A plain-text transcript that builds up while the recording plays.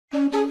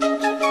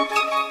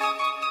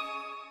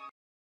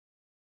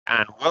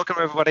and welcome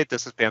everybody.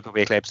 This is PnP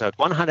Weekly episode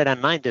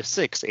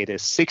 196. It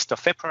is 6th of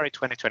February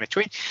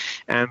 2023,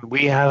 and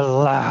we have a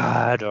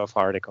lot of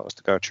articles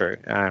to go through,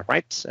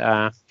 right?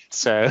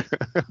 So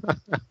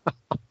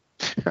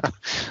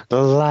a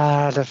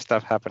lot of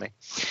stuff happening.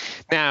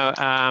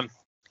 Now,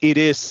 it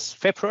is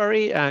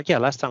February.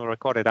 Last time we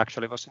recorded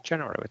actually was in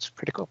January, which is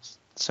pretty cool.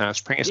 So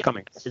spring is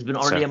coming. It's been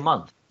already a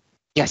month.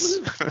 Yes.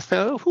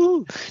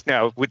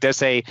 No,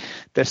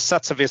 there's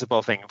such a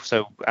visible thing.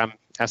 So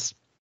as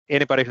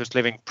anybody who's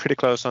living pretty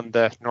close on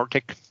the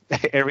Nordic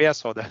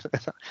areas, or the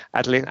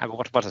at least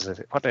what is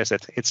it? What is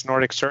it? It's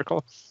Nordic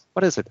Circle.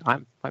 What is it?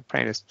 My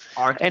brain is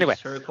Arctic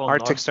Circle.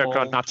 Arctic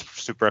Circle, not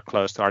super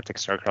close to Arctic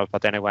Circle,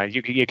 but anyway,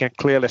 you can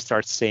clearly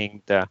start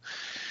seeing the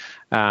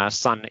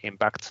sun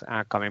impact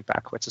coming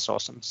back, which is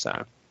awesome.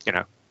 So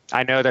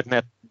I know that in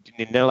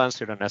the Netherlands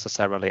you don't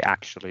necessarily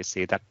actually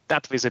see that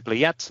visibly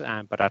yet,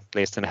 but at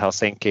least in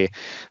Helsinki,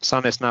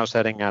 sun is now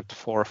setting at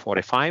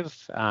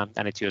 4:45,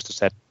 and it used to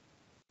set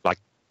like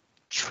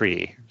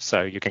 3.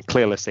 So you can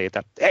clearly see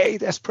that, hey,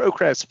 there's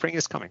progress, spring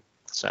is coming.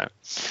 So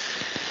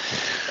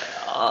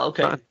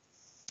okay.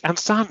 And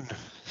sun,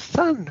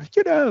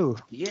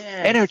 yeah,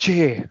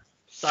 energy,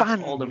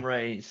 fun, all the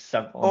rays,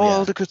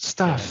 all the good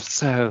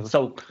stuff. Yeah.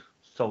 So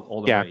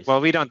all the rays.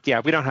 Well, we don't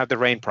have the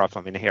rain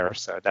problem in here,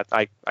 so that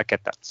I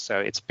get that. So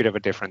it's a bit of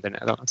a different in the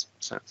Netherlands.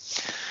 So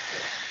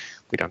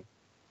we don't,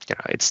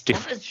 it's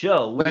different. On this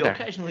show, we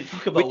occasionally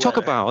talk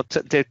about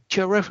the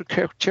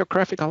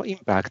geographical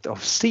impact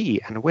of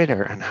sea and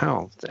weather and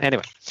how.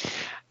 Anyway,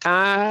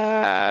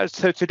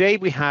 so today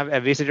we have a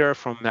visitor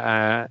from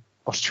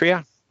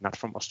Austria, not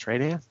from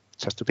Australia,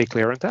 just to be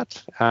clear on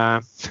that.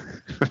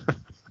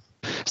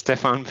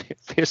 Stephan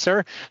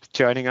Bisser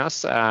joining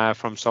us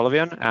from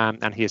Solvion,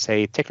 and he's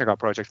a technical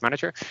project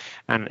manager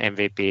and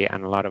MVP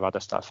and a lot of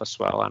other stuff as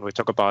well. And we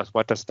talk about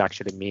what does it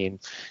actually mean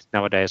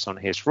nowadays on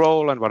his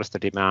role and what is the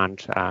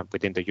demand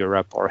within the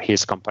Europe or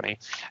his company.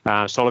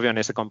 Solvion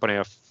is a company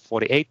of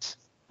 48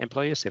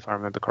 employees, if I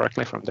remember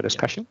correctly from the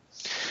discussion,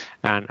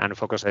 and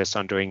focuses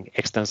on doing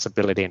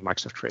extensibility in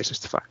Microsoft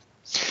 365.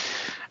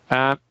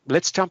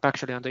 Let's jump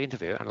actually on the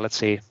interview and let's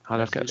see how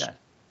that goes.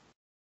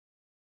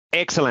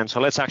 Excellent. So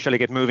let's actually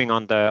get moving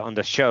on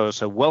the show.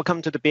 So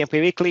welcome to the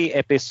PnP Weekly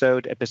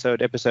episode,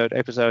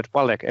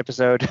 Waldek,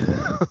 episode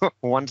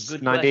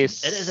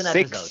 196. It is an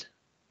episode.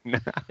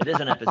 It is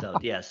an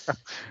episode, yes.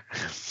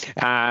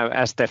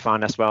 As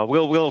Stefan as well.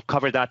 We'll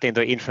cover that in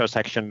the intro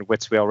section,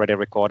 which we already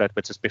recorded,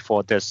 which is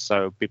before this.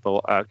 So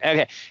people,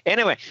 okay.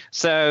 Anyway,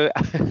 so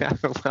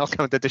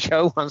welcome to the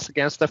show once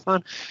again,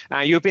 Stefan.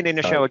 You've been in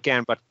the show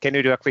again, but can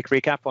you do a quick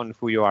recap on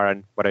who you are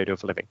and what you do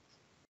for a living?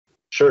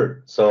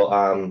 Sure.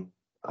 So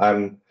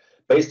I'm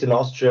based in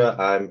Austria.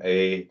 I'm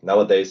a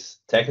nowadays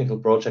technical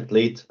project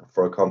lead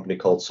for a company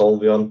called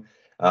Solvion,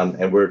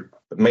 and we're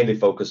mainly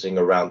focusing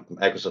around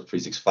Microsoft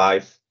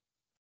 365,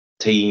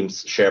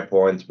 Teams,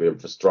 SharePoint. We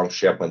have a strong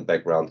SharePoint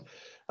background,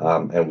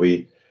 and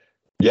we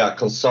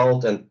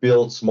consult and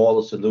build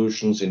smaller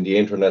solutions in the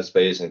internet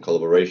space and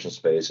collaboration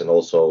space, and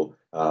also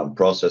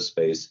process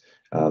space.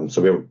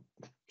 So we're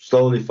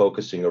slowly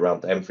focusing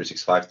around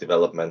M365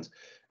 development.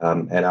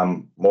 And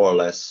I'm more or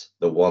less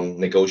the one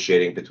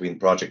negotiating between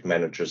project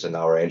managers and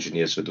our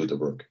engineers who do the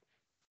work.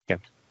 Yeah.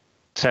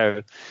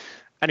 So,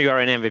 and you are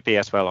an MVP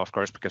as well, of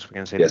course, because we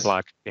can see the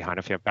flag behind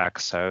of your back.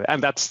 So,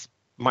 and that's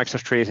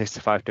Microsoft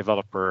 365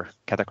 developer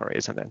category,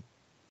 isn't it?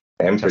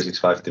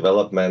 M365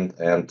 development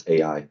and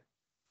AI.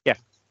 Yeah.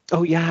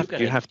 Oh, yeah,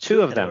 you have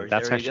 2 of them.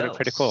 That's actually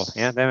pretty cool.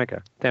 Yeah, there we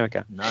go.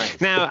 Nice.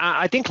 Now,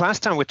 I think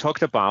last time we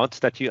talked about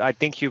that I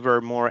think you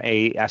were more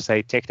as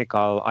a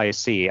technical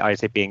IC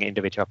being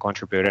individual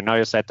contributor. Now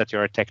you said that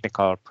you're a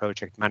technical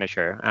project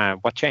manager.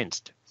 What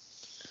changed?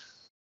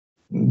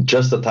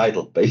 Just the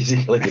title,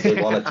 basically.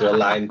 They wanted to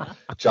align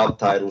job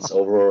titles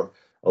over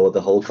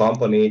the whole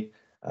company.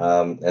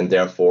 And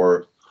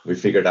therefore, we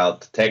figured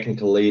out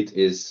technical lead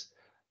is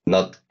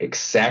not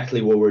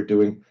exactly what we're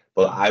doing,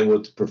 but I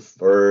would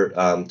prefer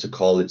to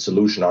call it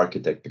solution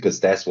architect, because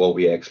that's what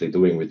we're actually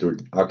doing. We do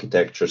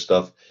architecture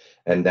stuff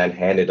and then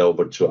hand it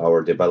over to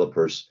our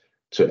developers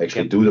to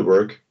actually do the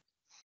work.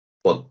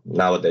 But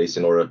nowadays,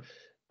 in order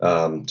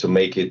to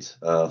make it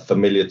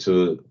familiar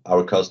to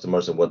our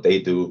customers and what they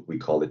do, we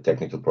call it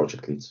technical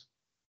project leads.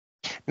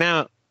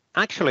 Now,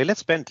 actually,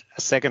 let's spend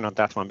a second on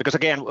that one, because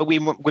again, we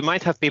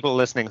might have people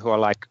listening who are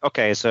like,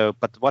 okay, so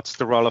but what's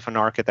the role of an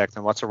architect,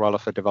 and what's the role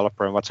of a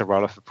developer, and what's the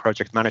role of a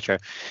project manager?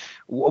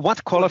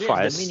 What qualifies?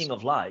 What is the meaning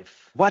of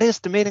life? What is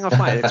the meaning of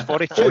life? It's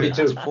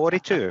 42.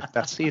 42.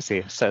 That's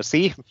easy. So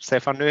see,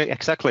 Stefan knew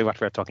exactly what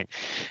we're talking.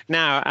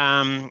 Now,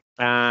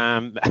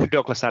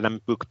 Douglas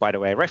Adams' book, by the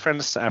way,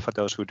 reference for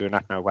those who do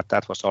not know what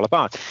that was all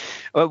about.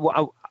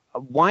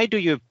 Why do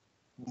you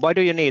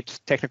need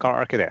technical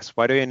architects?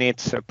 Why do you need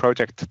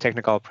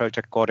technical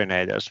project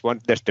coordinators?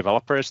 There's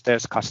developers,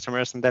 there's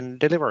customers, and then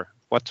deliver.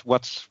 What's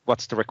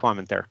the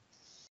requirement there?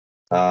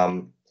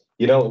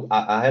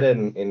 I had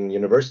in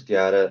university,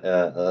 I had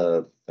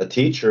a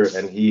teacher,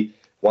 and he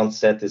once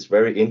said this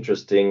very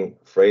interesting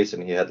phrase,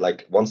 and he had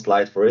like one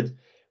slide for it,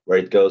 where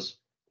it goes,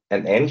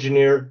 an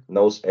engineer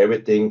knows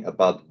everything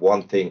about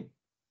one thing.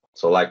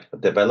 So like a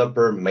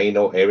developer may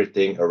know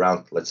everything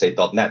around, let's say,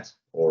 .NET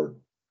or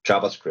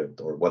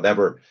JavaScript or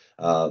whatever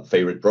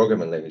favorite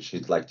programming language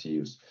you'd like to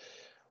use.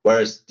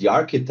 Whereas the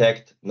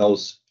architect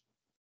knows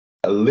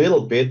a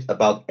little bit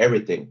about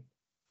everything.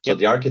 So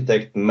the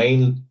architect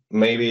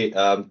maybe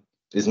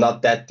is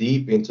not that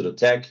deep into the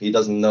tech. He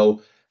doesn't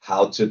know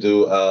how to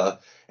do an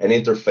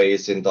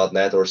interface in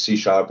 .NET or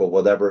C# or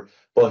whatever,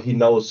 but he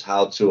knows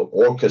how to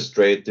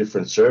orchestrate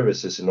different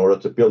services in order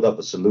to build up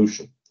a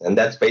solution. And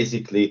that's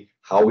basically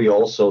how we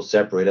also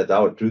separated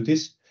our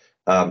duties.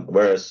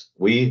 Whereas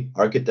we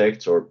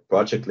architects or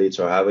project leads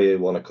or however you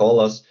want to call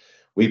us,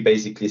 we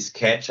basically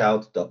sketch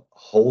out the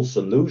whole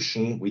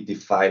solution. We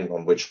define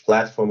on which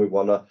platform we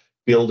want to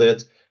build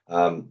it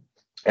and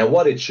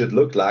what it should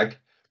look like.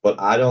 But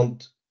I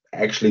don't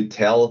actually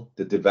tell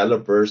the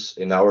developers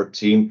in our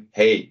team,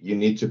 hey, you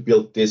need to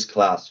build this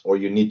class or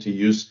you need to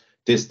use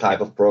this type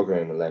of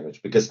programming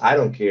language, because I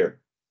don't care.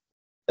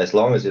 As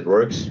long as it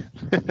works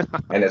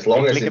and as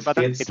long as it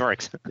fits, it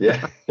works.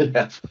 yeah.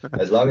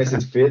 As long as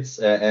it fits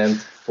and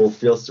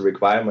fulfills the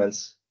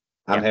requirements,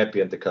 I'm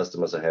happy and the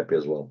customers are happy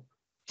as well.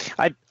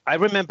 I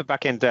remember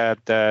back in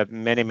the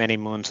many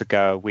moons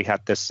ago, we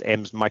had this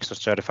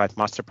Microsoft Certified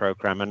Master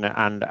Program,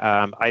 and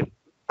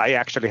I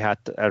actually had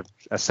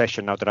a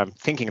session. Now that I'm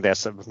thinking,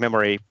 there's a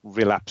memory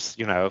relapse.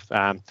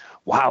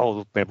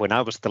 Wow, when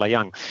I was still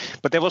young.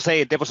 But there was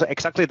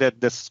exactly the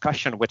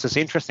discussion, which is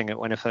interesting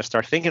when I first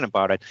start thinking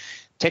about it.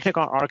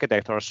 Technical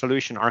architect or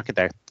solution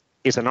architect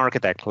is an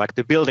architect, like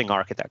the building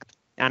architect.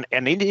 And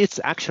it's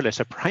actually a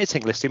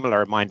surprisingly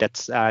similar-minded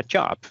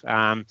job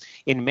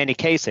in many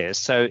cases.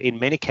 So in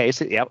many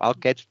cases, I'll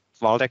get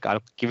Waldek,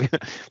 I'll give you.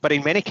 But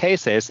in many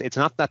cases, it's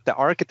not that the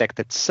architect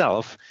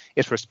itself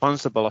is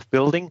responsible of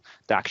building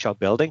the actual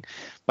building,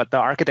 but the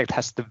architect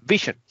has the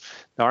vision.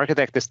 The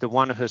architect is the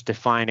one who's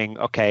defining,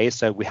 okay,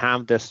 so we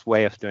have this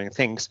way of doing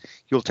things,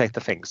 you'll take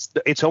the things.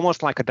 It's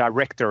almost like a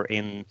director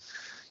in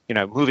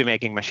movie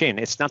making machine.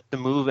 It's not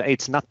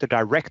the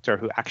director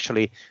who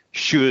actually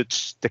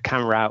shoots the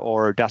camera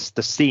or does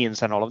the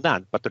scenes and all of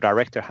that, but the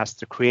director has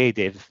the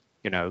creative,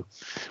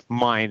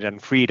 mind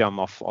and freedom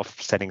of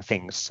setting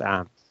things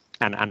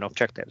and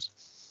objectives.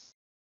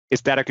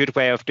 Is that a good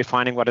way of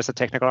defining what is a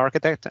technical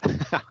architect?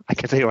 I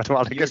can see what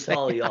Waldek is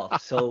saying. You're totally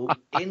off. So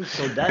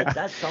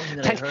that's something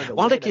that I heard.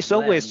 Waldek is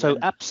always so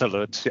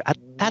absolute. At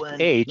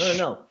that age,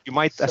 you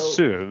might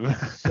assume.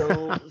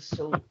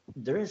 So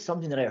there is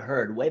something that I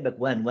heard way back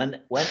when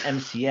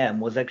MCM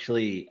was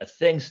actually a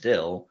thing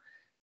still.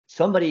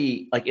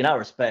 Somebody like in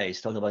our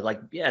space talked about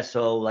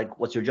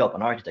what's your job?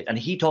 An architect. And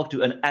he talked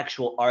to an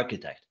actual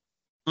architect.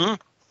 Mm.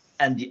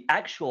 And the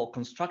actual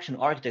construction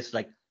architect's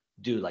like,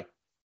 dude, like,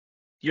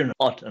 you're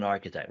not an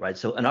architect, right?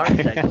 So an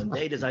architect, when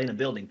they design a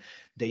building,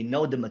 they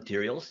know the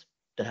materials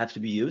that have to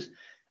be used.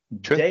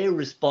 True. They're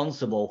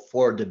responsible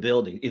for the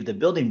building. If the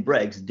building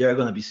breaks, they're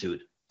going to be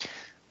sued.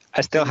 I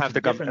still have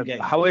the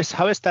government. How is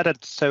that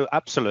so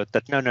absolute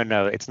that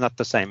no, it's not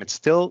the same. It's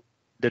still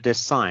the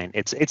design.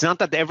 It's not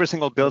that every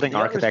single building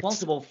architect is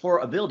responsible for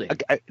a building.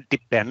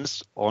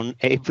 Depends on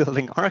a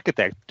building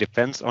architect,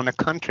 depends on a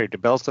country,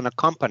 depends on a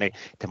company.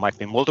 There might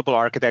be multiple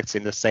architects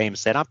in the same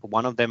setup.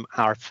 One of them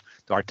have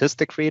the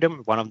artistic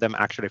freedom. One of them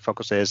actually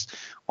focuses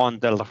on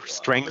the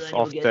strength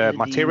of the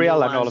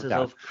material and all of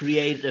that. Of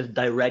creative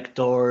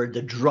director,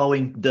 the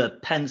drawing, the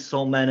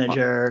pencil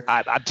manager.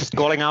 I'm just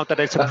calling out that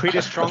it's a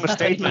pretty strong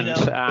statement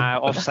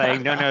of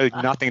saying no,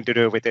 nothing to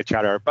do with each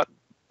other. But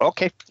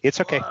okay,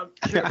 it's okay.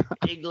 Sure.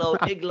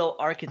 Igloo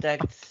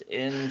architect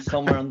in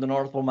somewhere on the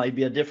North Pole might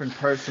be a different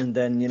person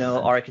than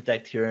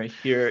architect here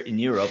in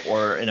Europe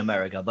or in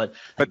America. But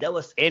that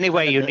was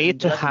anyway. You need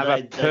to have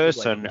a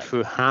person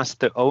who has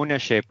the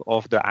ownership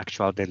of the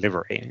actual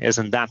delivery.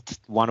 Isn't that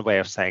one way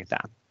of saying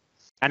that?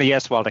 And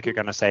yes, Waldek, you're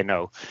going to say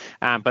no.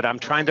 But I'm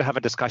trying to have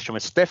a discussion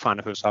with Stephan,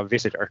 who's our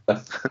visitor.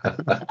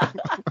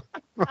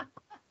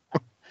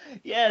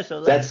 Yeah,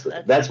 so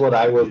that's what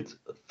I would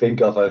think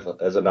of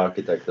as an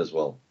architect as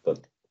well. But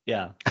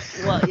yeah,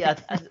 well, yeah,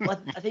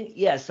 I think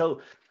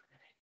So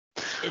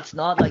it's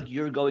not like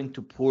you're going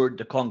to pour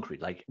the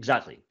concrete, like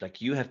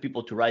you have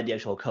people to write the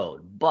actual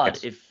code.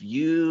 But if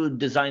you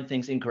design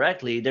things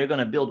incorrectly, they're going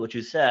to build what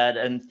you said,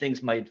 and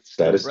things might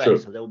still break. True.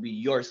 So there will be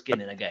your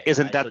skin in a game.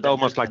 Isn't that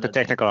almost like the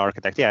technical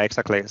architect? Yeah,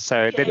 exactly.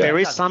 So there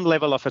is some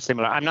level of a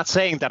similar. I'm not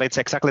saying that it's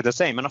exactly the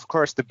same. And of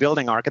course, the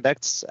building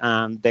architects,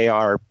 they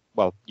are.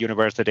 Well,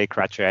 university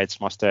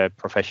graduates, master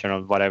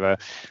professional, whatever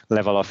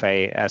level of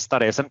a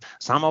studies, and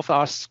some of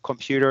us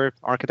computer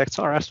architects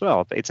are as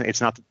well. It's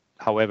not,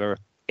 however,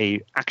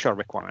 a actual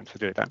requirement to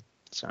do that.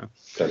 So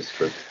that's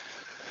true.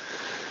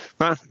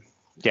 Well,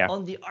 yeah.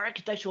 On the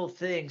architectural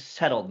thing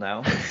settled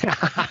now.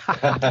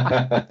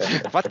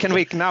 What can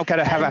we now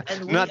kind of have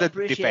another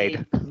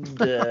debate?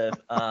 The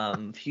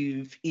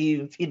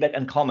few feedback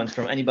and comments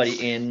from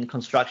anybody in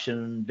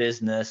construction,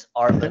 business,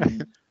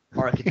 urban.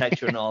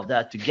 Architecture and all of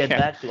that to get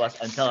back to us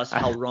and tell us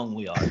how wrong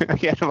we are.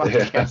 Yes.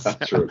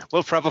 True.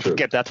 We'll probably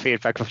get that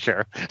feedback for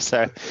sure.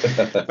 So,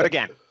 but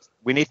again,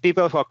 we need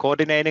people who are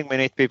coordinating. We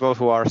need people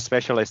who are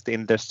specialists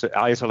in this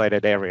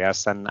isolated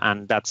areas,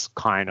 and that's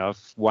kind of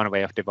one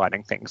way of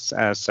dividing things.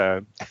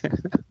 So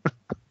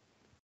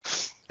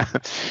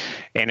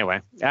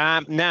anyway,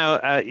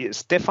 now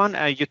Stephan,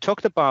 you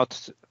talked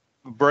about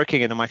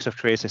working in the Microsoft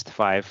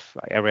 365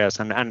 areas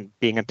and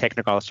being a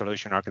technical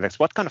solution architect.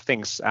 What kind of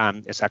things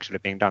is actually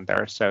being done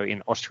there? So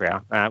in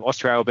Austria,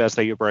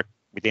 obviously you work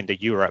within the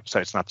Europe, so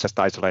it's not just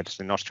isolated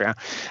in Austria.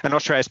 And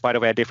Austria is, by the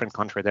way, a different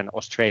country than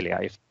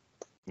Australia.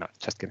 No,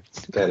 just kidding.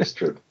 That is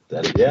true.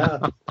 That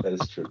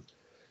is true.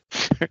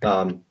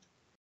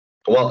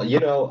 Well,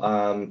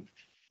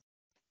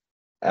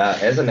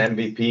 as an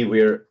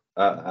MVP,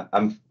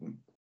 I'm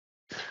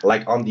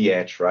like on the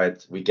edge,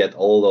 right? We get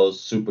all those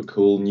super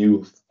cool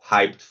new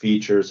hyped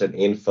features and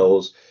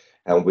infos,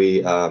 and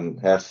we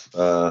have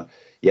the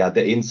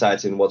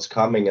insights in what's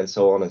coming and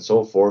so on and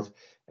so forth.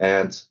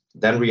 And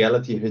then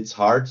reality hits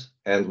hard,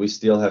 and we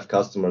still have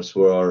customers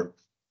who are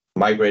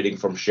migrating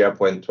from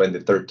SharePoint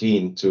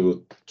 2013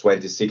 to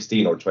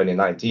 2016 or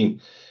 2019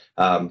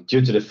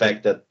 due to the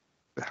fact that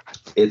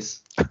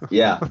it's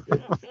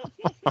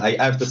I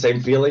have the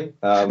same feeling,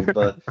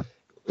 but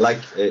like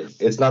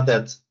it's not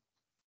that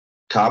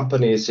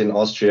companies in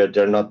Austria,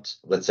 they're not,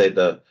 let's say,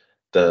 the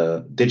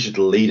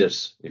digital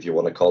leaders, if you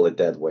want to call it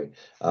that way,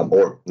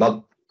 or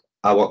not.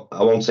 I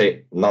won't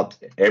say not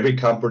every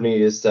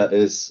company is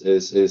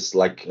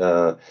like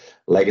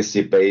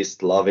legacy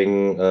based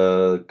loving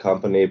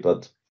company,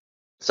 but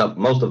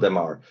most of them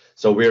are.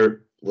 So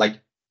we're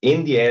like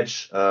in the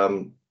edge,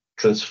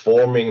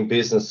 transforming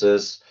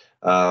businesses,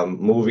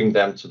 moving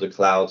them to the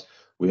cloud.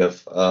 We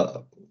have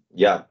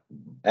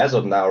as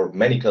of now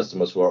many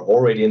customers who are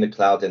already in the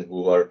cloud and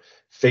who are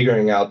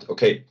figuring out,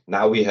 okay,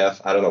 now we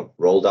have, I don't know,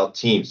 rolled out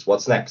Teams.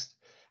 What's next?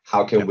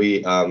 How can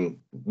we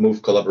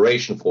move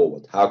collaboration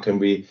forward? How can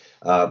we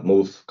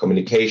move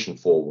communication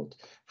forward?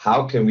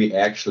 How can we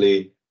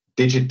actually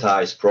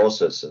digitize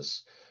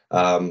processes?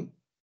 And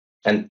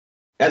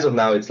as of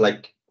now, it's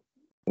like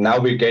now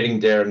we're getting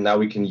there. Now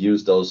we can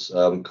use those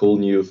cool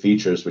new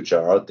features which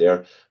are out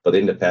there. But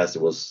in the past,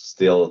 it was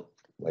still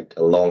like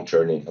a long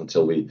journey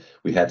until we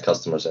had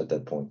customers at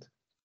that point.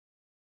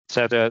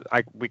 So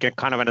we can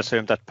kind of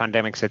assume that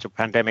pandemic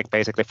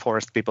basically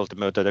forced people to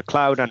move to the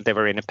cloud, and they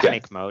were in a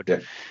panic mode.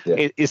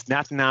 Yeah. Is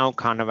that now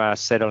kind of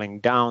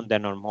settling down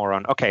then, or more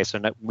on, okay, so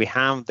we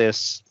have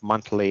this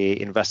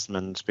monthly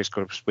investment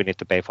because we need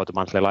to pay for the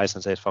monthly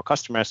licenses for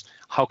customers.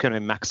 How can we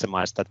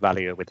maximize that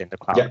value within the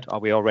cloud? Yeah. Are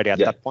we already at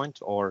that point,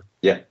 or?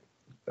 Yeah,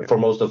 for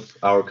most of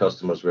our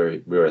customers,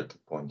 we're at the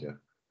point. Yeah,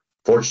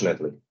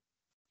 fortunately.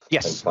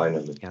 Yes. And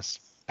finally. Yes.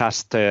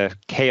 Past the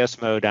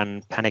chaos mode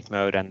and panic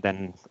mode, and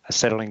then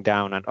settling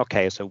down, and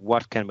okay, so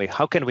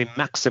how can we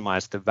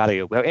maximize the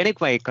value? We're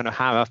anyway going to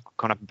have a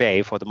kind of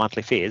pay for the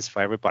monthly fees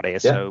for everybody.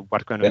 So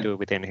what can we do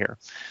within here?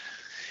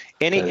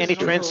 Any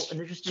trends?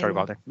 Sorry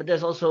about that. But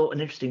there's also an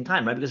interesting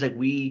time, right? Because like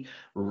we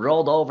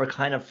rolled over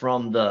kind of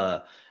from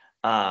the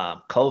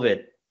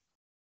COVID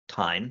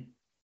time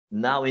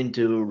now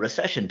into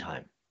recession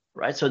time,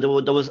 right? So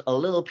there was a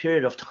little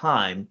period of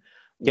time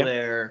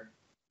where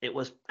it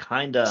was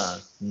kind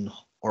of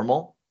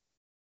normal.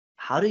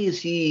 How do you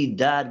see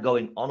that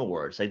going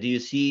onwards? Like, do you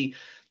see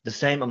the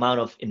same amount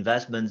of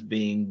investments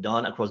being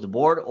done across the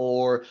board,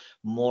 or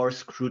more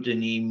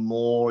scrutiny,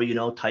 more,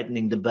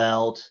 tightening the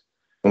belt?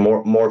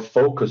 More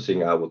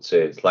focusing, I would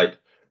say. It's like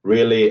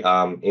really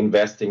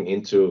investing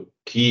into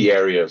key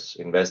areas,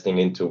 investing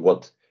into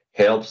what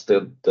helps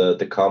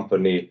the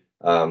company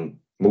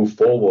move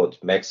forward,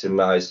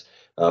 maximize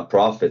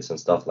profits and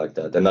stuff like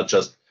that. And not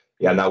just,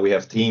 now we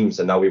have Teams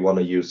and now we want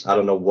to use, I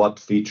don't know what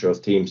feature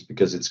of Teams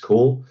because it's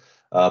cool,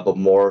 but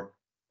more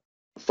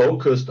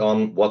focused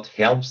on what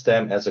helps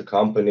them as a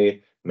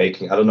company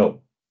making, I don't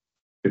know,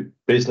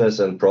 business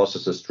and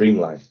processes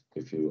streamlined,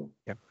 if you will.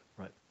 Yeah,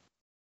 right.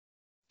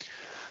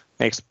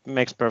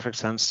 Makes perfect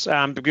sense.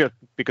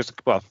 Because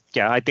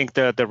I think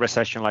the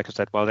recession, like I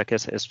said, Waldek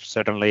is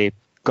certainly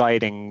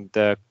guiding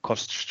the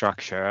cost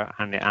structure,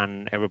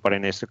 and everybody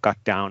needs to cut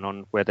down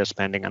on where they're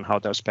spending and how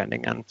they're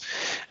spending. And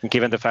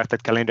given the fact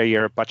that calendar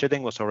year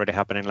budgeting was already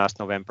happening last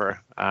November,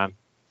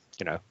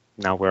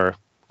 now we're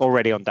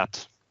already on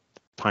that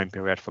time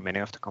period for many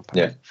of the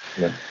companies.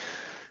 Yeah.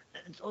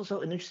 It's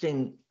also an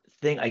interesting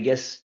thing, I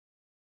guess,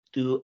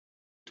 to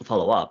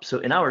follow up. So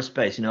in our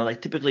space,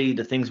 like typically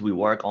the things we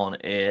work on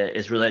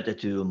is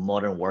related to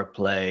modern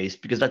workplace,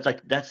 because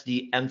that's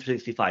the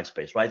M365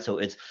 space, right? So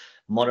it's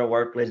modern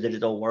workplace,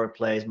 digital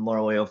workplace,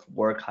 modern way of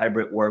work,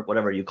 hybrid work,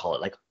 whatever you call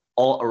it, like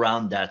all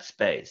around that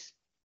space.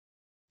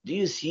 Do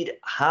you see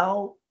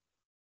how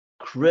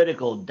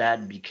critical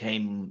that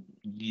became?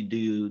 Do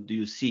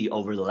you see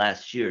over the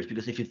last years?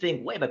 Because if you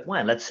think way back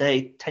when, let's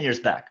say 10 years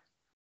back,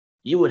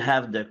 you would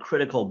have the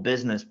critical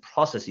business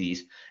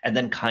processes and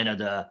then kind of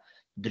the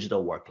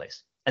digital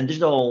workplace. And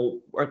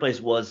digital workplace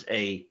was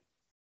it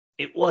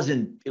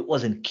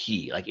wasn't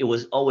key. Like it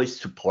was always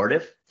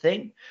supportive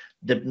thing.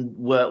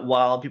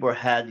 While people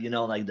had,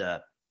 like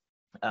the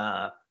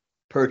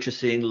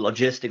purchasing,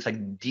 logistics,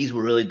 like these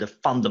were really the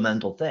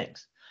fundamental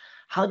things.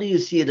 how do you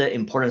see the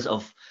importance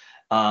of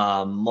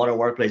modern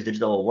workplace,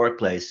 digital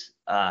workplace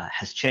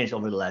has changed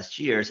over the last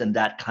years, and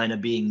that kind of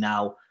being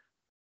now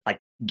like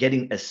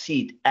getting a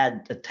seat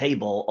at the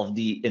table of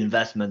the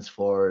investments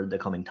for the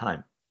coming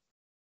time?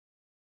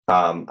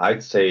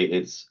 I'd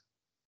say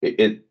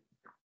it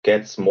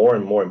gets more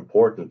and more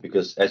important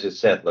because, as you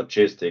said,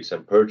 logistics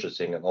and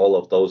purchasing and all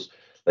of those,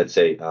 let's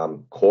say,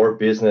 core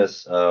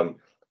business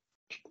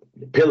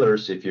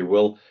pillars, if you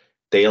will,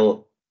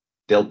 they'll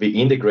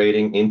be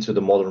integrating into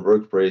the modern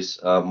workplace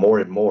more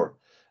and more,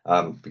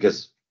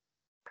 because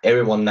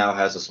everyone now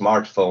has a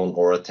smartphone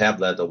or a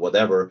tablet or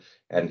whatever,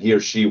 and he or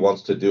she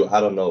wants to do,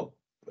 I don't know,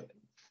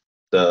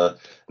 the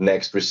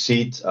next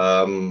receipt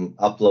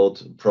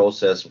upload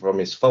process from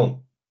his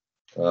phone.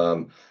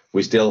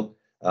 We still,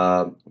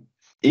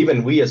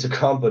 even we as a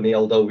company,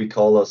 although we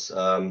call us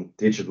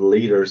digital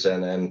leaders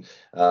and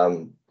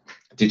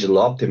digital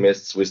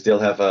optimists, we still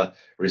have a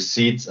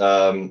receipt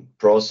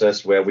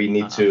process where we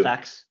need to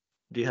fax.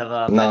 Do you have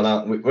a fax?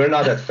 No, we're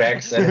not at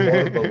fax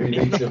anymore, but we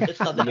need to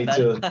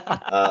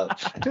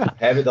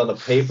have it on a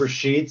paper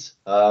sheet,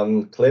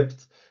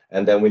 clipped,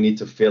 and then we need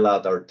to fill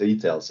out our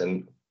details.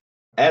 And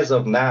as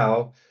of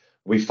now,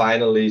 we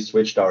finally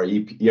switched our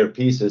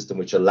ERP system,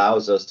 which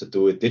allows us to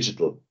do it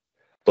digital.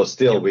 But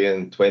still, we're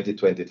in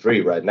 2023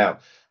 right now,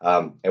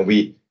 and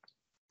we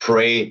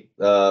pray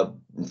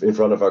in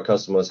front of our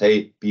customers,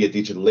 hey, be a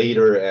digital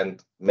leader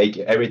and make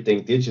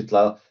everything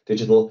digital.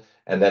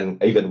 And then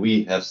even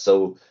we have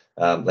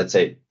let's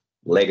say,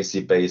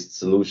 legacy-based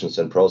solutions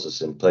and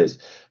processes in place.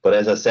 But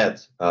as I said,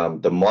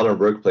 the modern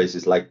workplace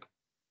is like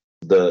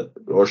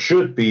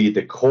should be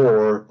the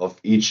core of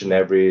each and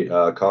every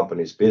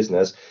company's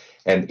business.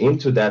 And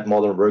into that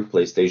modern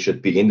workplace, they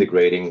should be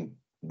integrating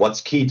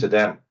what's key to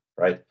them,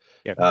 right?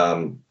 Yep.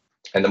 And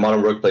the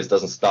modern workplace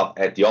doesn't stop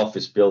at the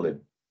office building,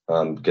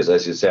 because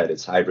as you said,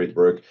 it's hybrid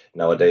work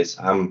nowadays.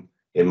 I'm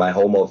in my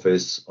home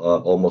office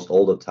almost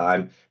all the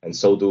time, and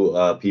so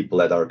do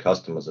people at our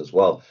customers as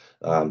well.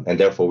 And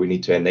therefore, we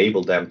need to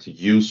enable them to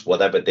use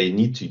whatever they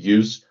need to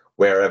use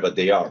wherever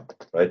they are,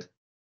 right?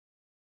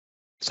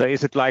 So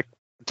is it like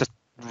just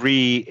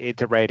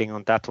reiterating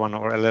on that one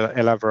or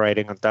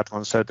elaborating on that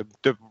one? So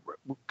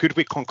could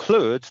we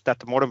conclude that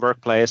the modern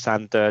workplace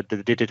and the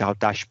digital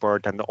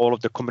dashboard and all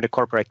of the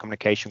corporate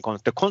communication,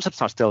 the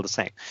concepts are still the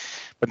same,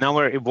 but now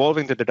we're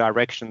evolving to the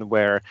direction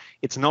where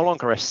it's no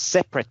longer a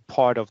separate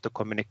part of the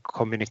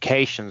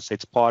communications,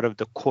 it's part of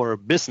the core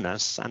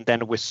business, and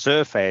then we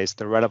surface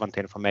the relevant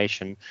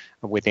information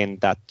within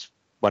that,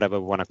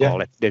 whatever we want to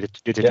call it,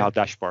 digital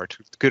dashboard,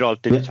 good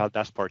old digital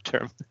dashboard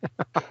term.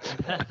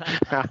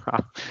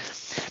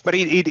 But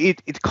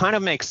it kind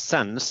of makes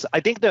sense. I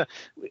think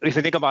if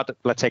you think about,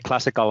 let's say,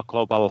 classical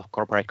global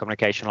corporate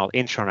communication or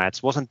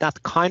intranets, wasn't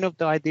that kind of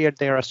the idea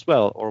there as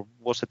well, or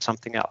was it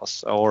something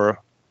else?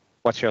 Or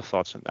what's your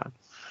thoughts on that?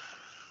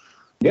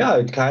 Yeah,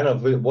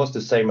 it was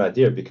the same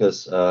idea,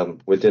 because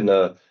within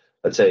a,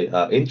 let's say,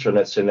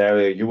 intranet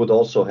scenario, you would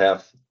also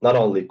have not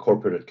only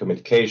corporate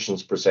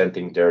communications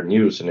presenting their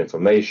news and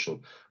information,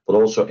 but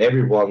also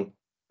everyone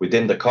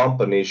within the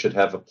company should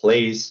have a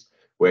place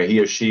where he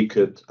or she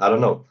could, I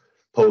don't know,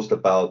 post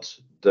about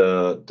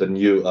the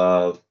new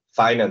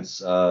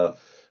finance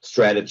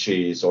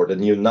strategies or the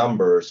new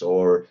numbers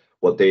or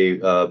what they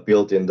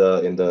built in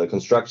the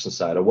construction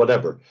side or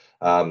whatever.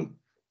 And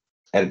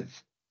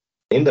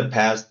in the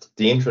past,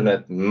 the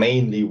intranet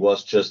mainly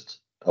was just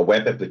a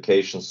web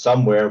application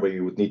somewhere where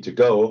you would need to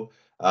go.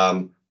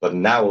 But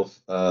now,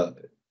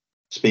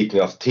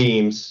 speaking of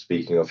Teams,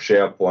 speaking of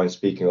SharePoint,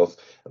 speaking of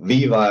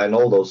Viva and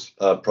all those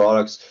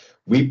products,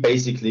 we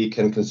basically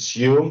can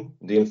consume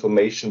the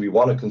information we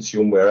want to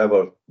consume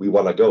wherever we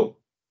want to go.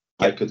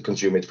 I could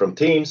consume it from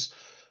Teams.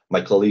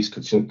 My colleagues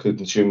could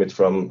consume it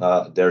from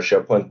their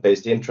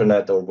SharePoint-based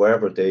intranet or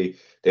wherever they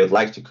would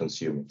like to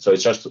consume it. So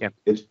it's just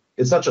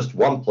it's not just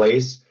one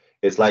place.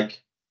 It's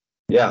like,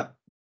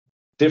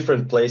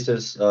 different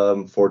places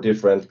for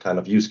different kind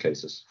of use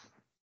cases.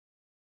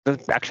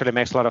 That actually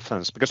makes a lot of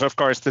sense, because of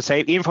course the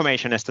same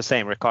information is the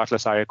same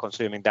regardless are you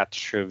consuming that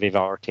through Viva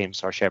or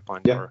Teams or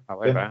SharePoint or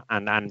however,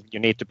 and you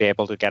need to be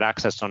able to get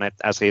access on it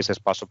as easy as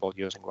possible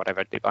using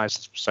whatever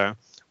devices, so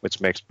which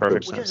makes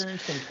perfect sense. Which is an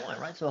interesting point,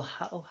 right? So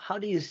how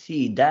do you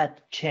see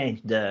that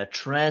change, the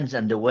trends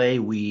and the way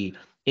we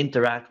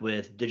interact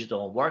with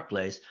digital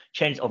workplace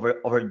change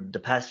over the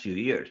past few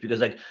years?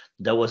 Because like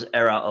there was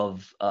era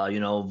of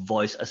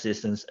voice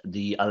assistants,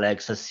 the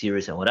Alexa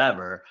series and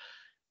whatever.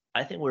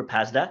 I think we're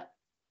past that.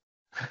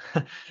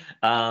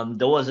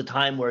 There was a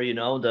time where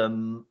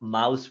the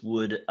mouse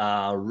would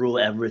rule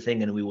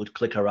everything and we would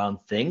click around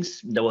things.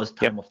 There was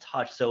time of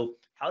touch. So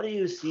how do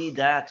you see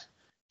that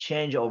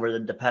change over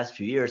the past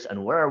few years,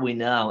 and where are we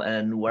now,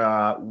 and where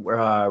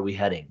are we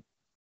heading?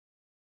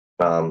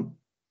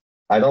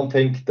 I don't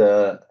think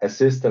the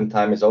assistant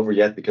time is over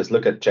yet, because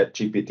look at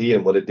ChatGPT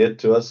and what it did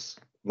to us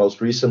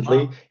most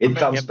recently. It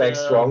comes back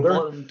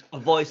stronger. A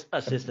voice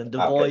assistant,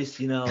 voice,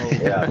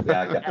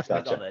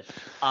 aspect of it,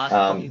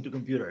 talking to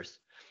computers.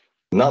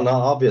 No,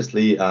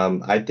 obviously,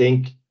 I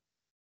think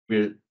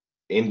we're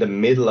in the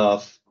middle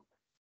of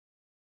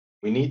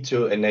we need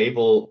to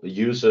enable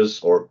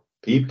users or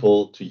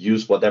people to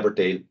use whatever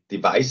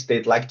device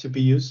they'd like to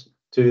be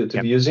be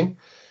using.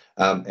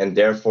 And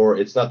therefore,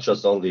 it's not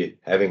just only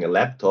having a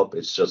laptop.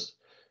 It's just,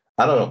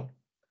 I don't know,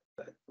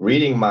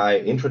 reading my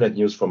internet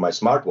news from my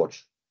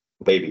smartwatch,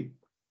 maybe,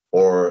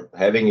 or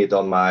having it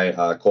on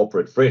my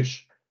corporate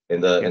fridge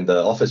in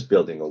the office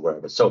building or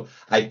wherever. So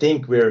I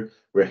think we're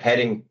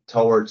heading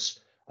towards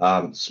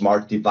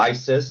smart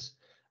devices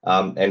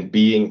and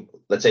being,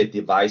 let's say,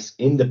 device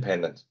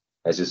independent.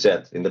 As you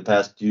said, in the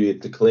past, you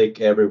had to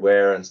click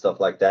everywhere and stuff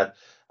like that.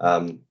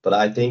 But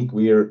I think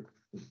we're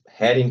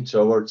heading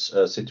towards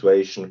a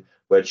situation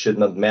where it should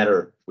not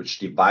matter which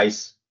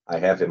device I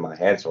have in my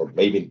hands, or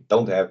maybe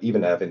don't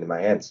even have it in my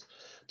hands,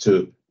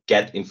 to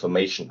get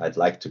information I'd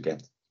like to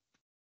get.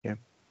 Yeah.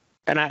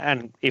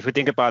 And if we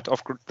think about,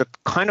 of course, that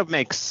kind of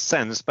makes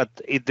sense, but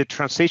the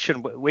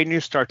transition, when you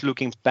start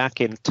looking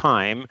back in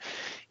time,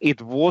 it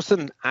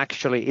wasn't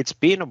actually, it's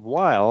been a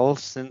while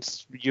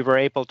since you were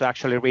able to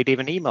actually read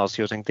even emails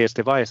using these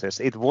devices.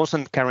 It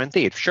wasn't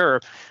guaranteed. Sure,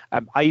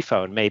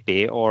 iPhone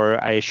maybe, or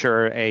a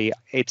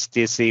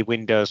HTC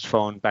Windows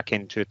phone back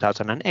in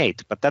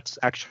 2008, but that's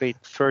actually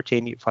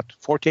 14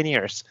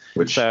 years.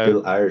 Which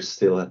Bill Ayers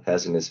still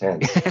has in his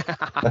hands.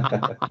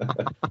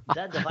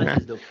 That device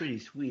is though pretty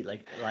sweet.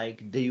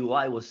 Like the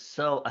UI was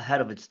so ahead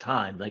of its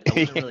time. Like I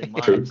wouldn't really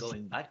mind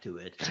going back to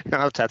it.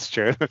 No, that's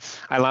true.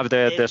 I love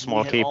the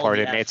small keyboard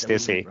in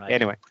HTC. Right.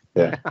 Anyway.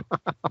 Yeah.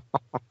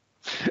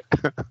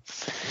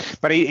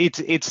 But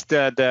it's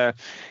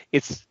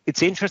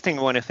interesting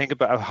when you think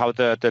about how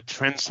the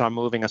trends are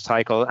moving a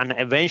cycle, and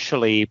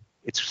eventually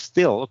it's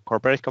still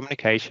corporate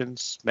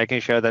communications,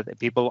 making sure that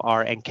people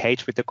are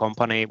engaged with the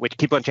company, which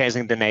keep on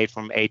changing the name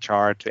from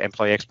HR to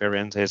employee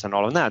experiences and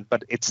all of that.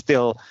 But it's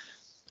still,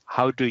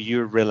 how do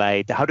you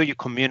relate? How do you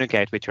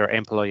communicate with your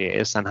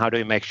employees, and how do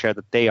you make sure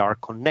that they are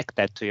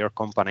connected to your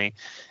company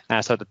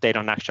so that they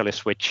don't actually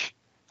switch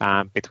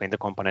between the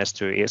companies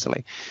too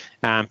easily?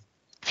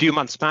 Few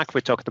months back,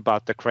 we talked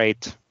about the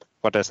great,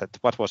 what was it?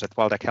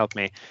 Waldek, help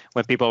me.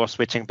 When people were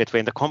switching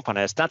between the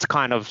companies, that's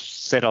kind of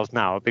settled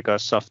now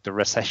because of the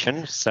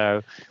recession.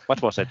 So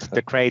what was it?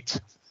 The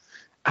great,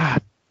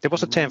 there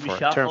was a term for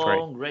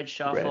it. Great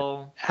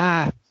shuffle.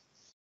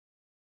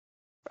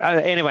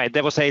 Anyway,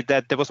 there was a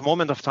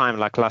moment of time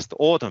like last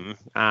autumn,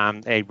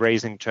 a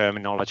raising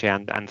terminology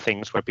and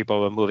things where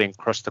people were moving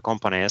across the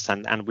companies,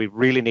 and we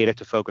really needed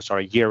to focus, or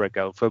a year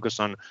ago, focus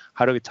on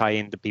how do we tie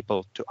in the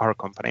people to our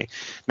company.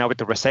 Now with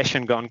the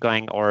recession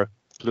ongoing or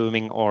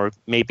blooming or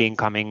maybe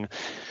incoming,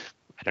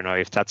 I don't know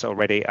if that's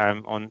already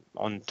on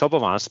top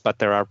of us, but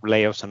there are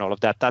layoffs and all of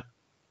that. That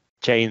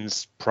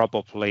change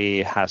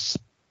probably has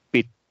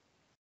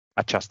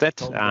adjusted.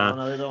 Down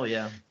a little,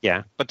 yeah.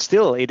 Yeah, but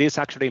still, it is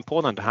actually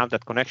important to have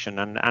that connection.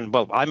 And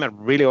well, I'm a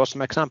really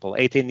awesome example.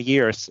 8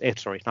 years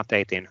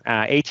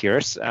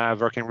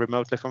working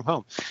remotely from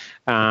home.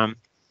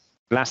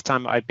 Last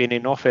time I've been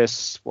in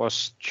office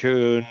was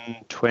June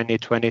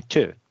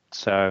 2022.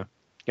 So,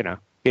 been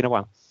a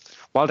while.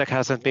 Waldek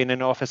hasn't been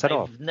in office at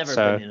all. I've never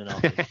been in an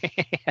office.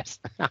 Yes.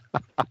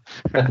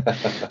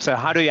 So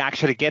how do you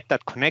actually get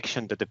that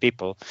connection to the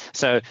people?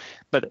 So,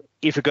 but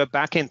if you go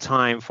back in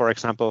time, for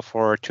example,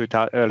 for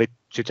early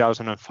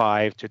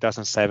 2005,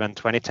 2007,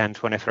 2010,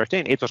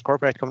 2013, it was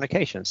corporate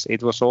communications.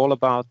 It was all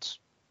about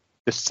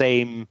the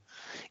same.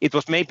 It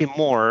was maybe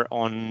more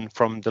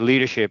from the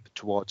leadership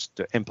towards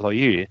the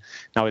employee.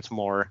 Now it's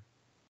more,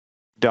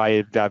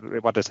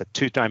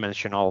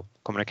 two-dimensional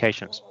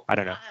communications. I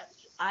don't know.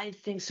 I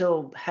think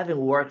so. Having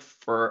worked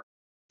for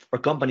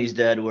companies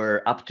that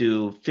were up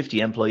to 50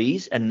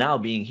 employees and now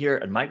being here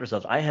at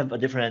Microsoft, I have a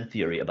different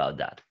theory about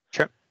that.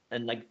 Sure.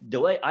 And like the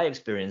way I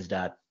experienced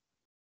that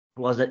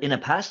was that in the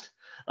past,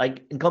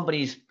 like in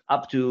companies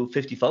up to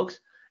 50 folks,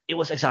 it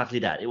was exactly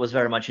that. It was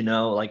very much,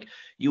 like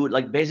you would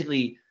like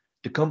basically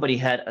the company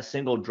had a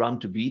single drum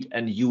to beat,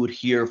 and you would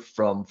hear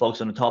from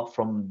folks on the top,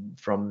 from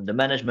the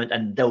management,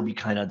 and that would be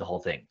kind of the whole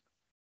thing.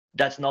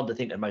 That's not the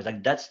thing at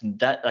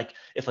Microsoft. Like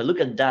if I look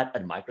at that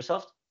at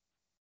Microsoft,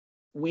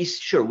 we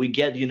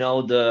get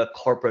the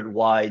corporate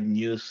wide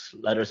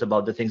newsletters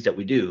about the things that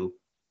we do.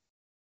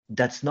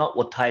 That's not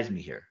what ties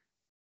me here.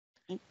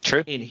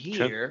 True. In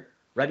here,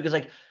 right? Because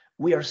like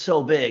we are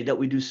so big that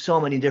we do so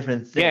many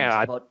different things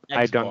about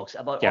Xbox,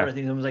 about other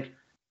things. I was like,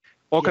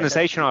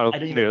 organizational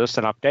news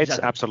and updates,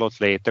 exactly.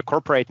 Absolutely. The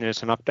corporate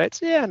news and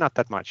updates, not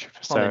that much.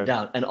 So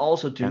down. And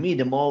also to me,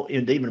 the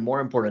even more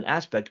important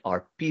aspect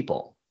are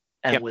people.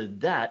 And with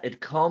that, it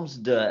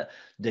comes the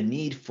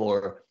need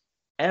for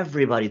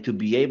everybody to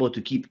be able to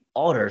keep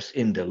others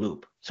in the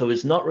loop. So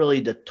it's not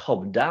really the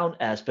top-down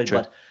aspect,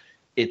 but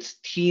it's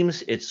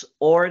teams, it's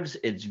orgs,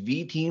 it's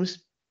V teams,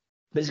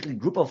 basically a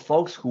group of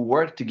folks who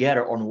work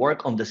together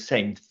work on the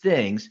same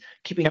things,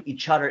 keeping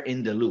each other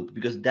in the loop,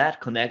 because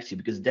that connects you,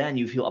 because then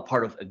you feel a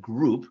part of a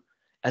group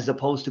as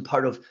opposed to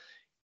part of,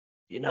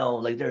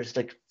 like there's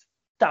like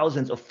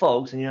thousands of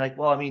folks and you're like,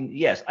 well, I mean,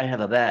 yes, I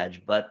have a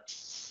badge, but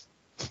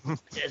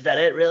is that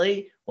it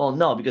really? Well,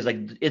 no, because like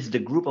it's the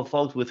group of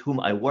folks with whom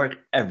I work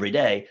every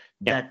day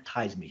that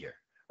ties me here,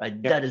 right?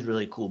 Yeah. That is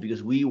really cool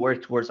because we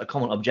work towards a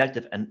common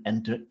objective, and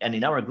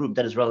in our group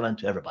that is relevant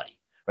to everybody,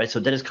 right? So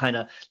that is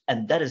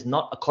and that is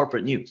not a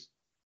corporate news.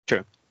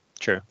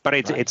 True, but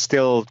it's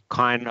still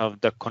kind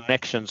of the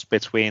connections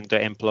between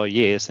the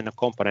employees in a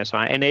company, so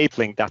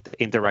enabling that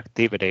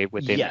interactivity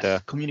within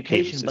the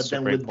communication, teams but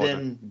then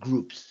within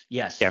groups.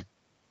 Yes, yeah,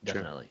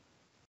 definitely.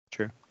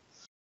 True.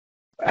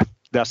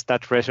 Does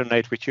that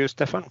resonate with you,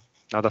 Stephan?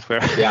 Now that we're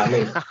I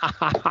mean,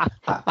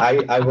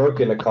 I work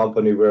in a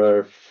company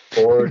where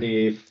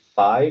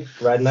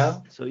 45 right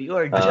now. So you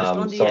are just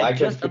on the edge,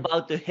 just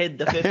about to hit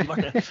the 50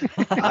 mark.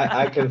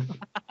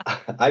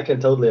 I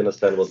can totally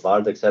understand what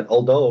Waldek said.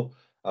 Although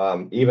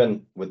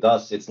even with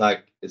us, it's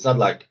not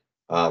like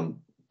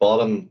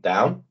bottom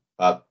down,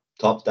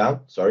 top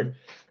down. Sorry,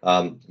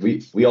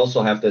 we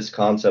also have this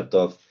concept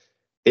of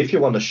if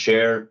you want to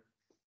share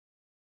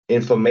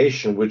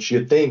information which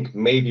you think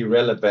may be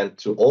relevant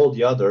to all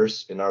the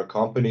others in our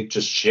company,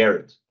 just share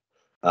it.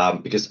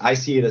 Because I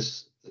see it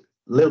as a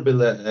little bit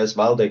as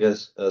Waldek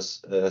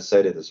has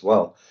said it as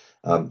well.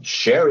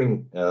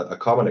 Sharing a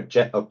common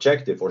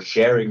objective or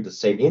sharing the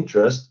same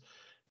interest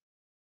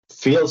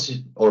feels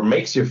or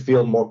makes you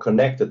feel more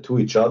connected to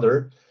each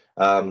other.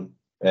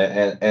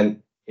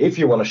 And if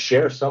you want to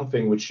share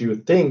something which you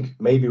think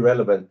may be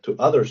relevant to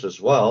others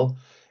as well,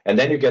 and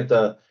then you get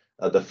the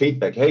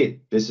feedback, hey,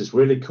 this is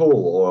really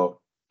cool, or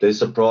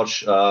this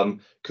approach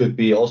could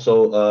be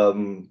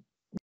also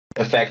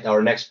affect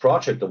our next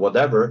project or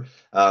whatever.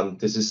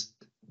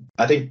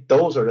 I think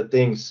those are the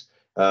things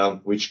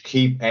which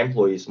keep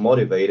employees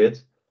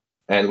motivated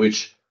and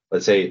which,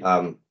 let's say,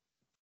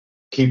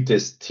 keep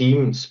this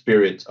team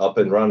spirit up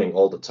and running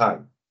all the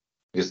time,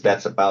 because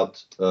that's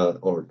about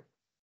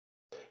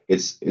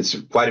it's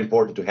quite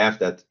important to have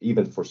that,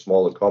 even for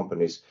smaller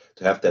companies,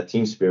 to have that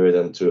team spirit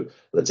and to,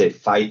 let's say,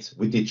 fight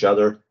with each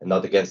other and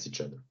not against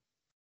each other.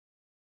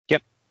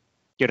 Yep.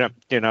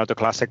 You know the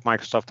classic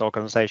Microsoft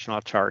organizational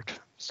chart.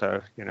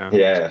 So,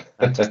 Yeah.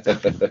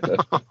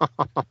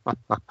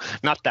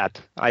 Not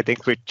that. I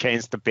think we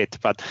changed a bit,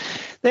 but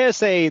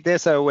there's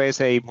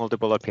always a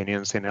multiple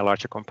opinions in a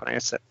larger company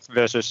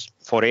versus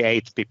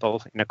 48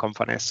 people in a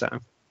company. So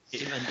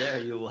even there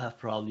you will have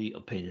probably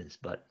opinions,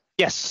 but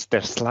yes,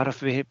 there's a lot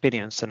of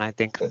opinions, and I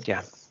think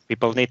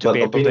people need to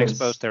be able to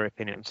expose their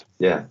opinions.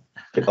 Yeah,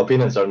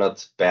 opinions are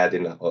not bad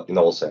in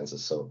all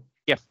senses. So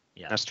yeah,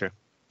 that's true.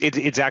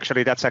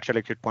 That's actually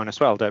a good point as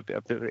well.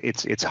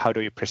 It's how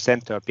do you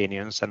present the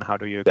opinions and how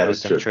do you go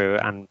them through,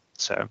 and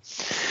so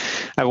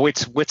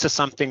which is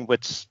something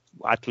which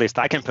at least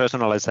I can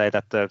personally say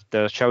that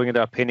the showing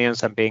the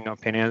opinions and being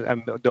opinion,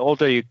 and the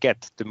older you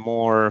get, the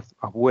more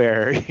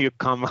aware you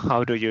come.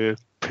 How do you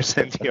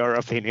present your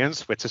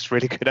opinions, which is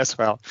really good as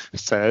well.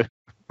 So.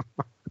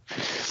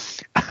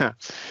 No,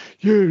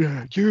 you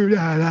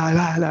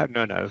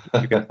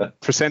can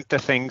present the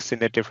things in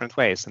the different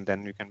ways, and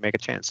then you can make a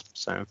change.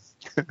 So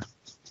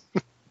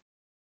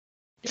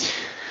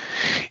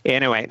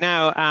anyway,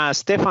 now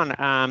Stephan,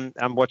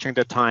 I'm watching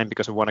the time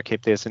because we want to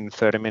keep this in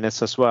 30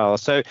 minutes as well.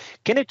 So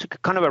can you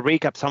kind of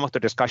recap some of the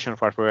discussion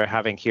what we're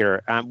having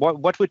here?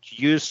 What would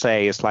you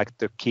say is like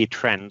the key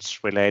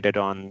trends related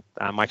on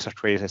Microsoft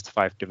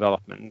 365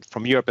 development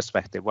from your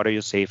perspective? What do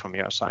you see from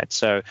your side?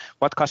 So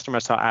what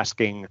customers are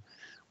asking?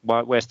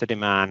 Where's the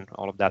demand?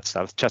 All of that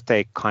stuff. Just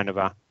a kind of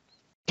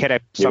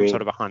some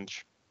sort of a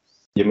hunch.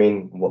 You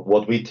mean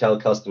what we tell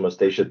customers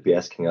they should be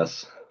asking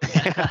us?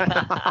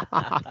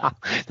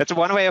 That's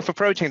one way of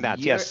approaching that.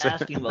 You're yes.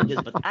 asking about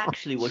this, but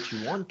actually, what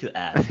you want to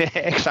ask.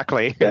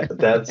 Exactly.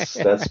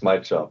 That's my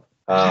job.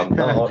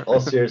 No, all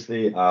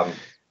seriously.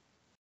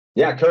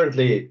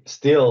 Currently,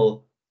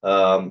 still,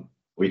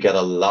 we get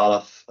a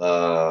lot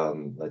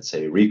of let's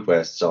say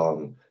requests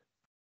on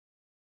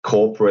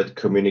corporate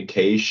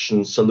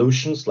communication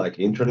solutions like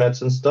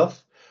intranets and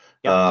stuff.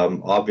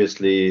 Yep.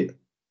 Obviously,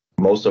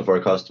 most of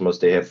our customers,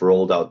 they have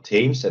rolled out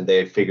Teams and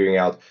they're figuring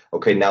out,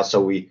 okay, now so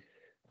we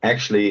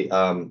actually,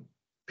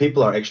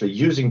 people are actually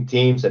using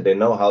Teams and they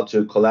know how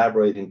to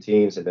collaborate in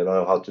Teams and they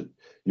know how to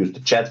use the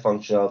chat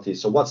functionality.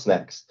 So what's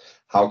next?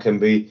 How can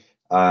we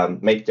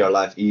make their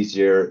life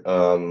easier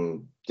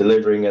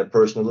delivering a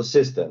personal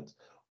assistant?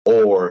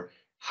 Or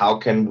how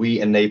can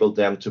we enable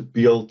them to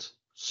build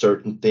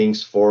certain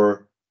things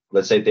for,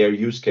 let's say, their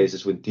use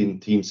cases within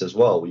Teams as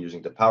well? We're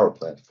using the Power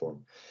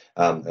Platform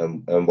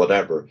and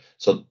whatever.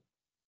 So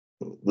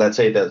let's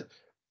say that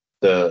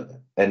the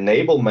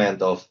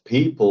enablement of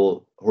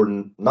people who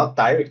are not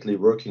directly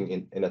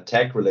working in a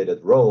tech-related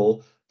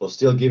role, but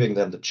still giving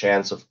them the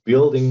chance of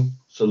building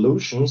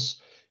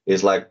solutions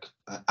is like,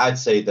 I'd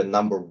say, the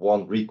number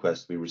one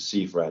request we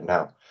receive right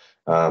now.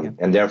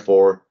 And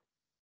therefore,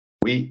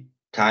 we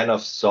kind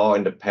of saw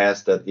in the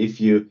past that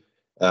if you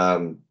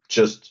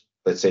just,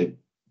 let's say,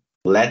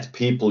 let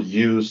people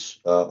use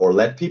or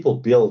let people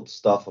build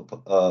stuff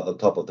on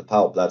top of the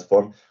Power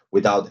Platform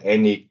without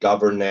any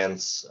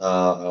governance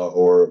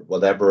or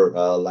whatever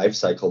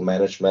lifecycle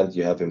management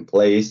you have in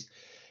place.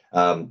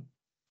 A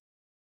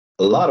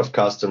lot of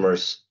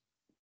customers,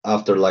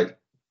 after like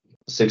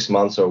 6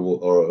 months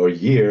or a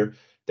year,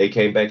 they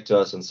came back to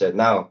us and said,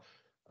 now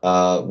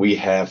we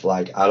have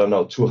like, I don't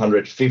know,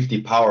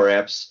 250 Power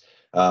Apps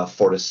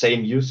for the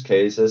same use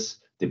cases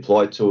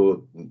deployed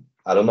to,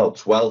 I don't know,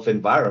 12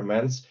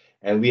 environments.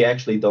 And we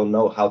actually don't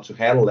know how to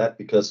handle that,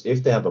 because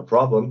if they have a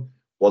problem,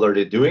 what are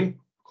they doing?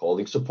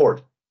 Calling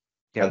support.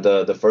 Yeah. And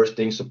the first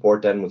thing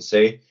support then would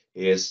say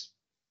is,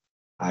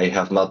 I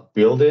have not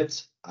built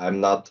it,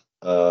 I'm not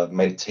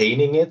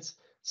maintaining it,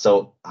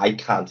 so I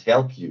can't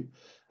help you.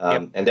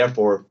 And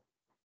therefore,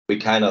 we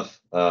kind of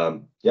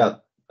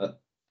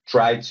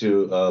try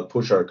to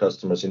push our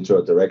customers into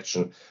a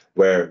direction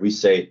where we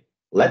say,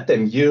 let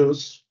them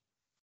use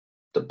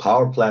the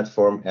Power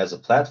Platform as a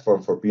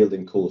platform for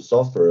building cool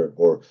software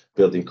or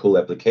building cool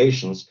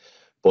applications,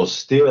 but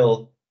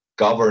still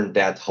govern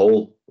that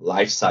whole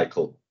life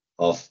cycle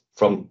of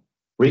from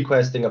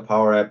requesting a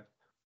Power App,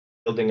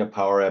 building a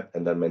Power App,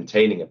 and then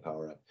maintaining a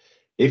Power App.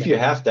 If you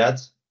have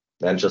that,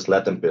 then just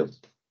let them build.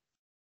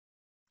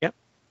 Yeah.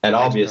 And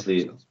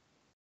obviously,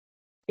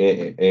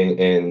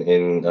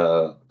 in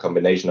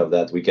combination of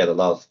that, we get a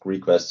lot of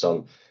requests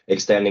on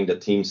extending the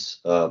Teams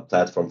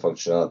platform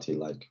functionality,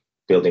 like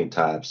building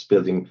tabs,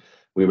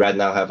 we right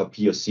now have a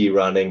POC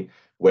running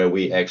where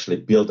we actually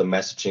build a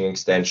messaging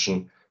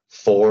extension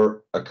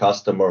for a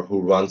customer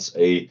who runs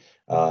a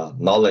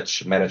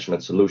knowledge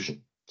management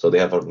solution. So they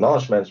have a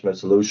knowledge management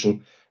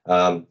solution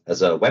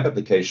as a web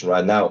application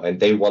right now, and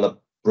they want to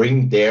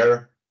bring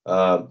their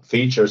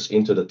features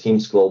into the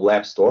Teams Global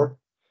App Store.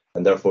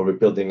 And therefore, we're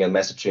building a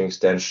messaging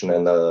extension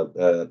and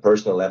a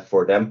personal app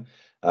for them,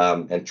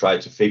 and try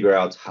to figure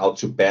out how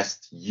to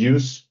best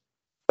use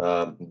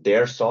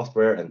their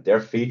software and their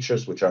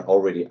features, which are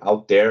already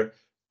out there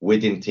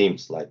within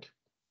Teams, like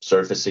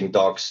surfacing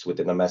docs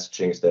within a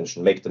messaging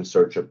extension, make them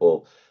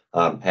searchable,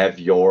 have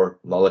your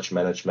knowledge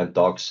management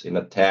docs in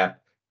a tab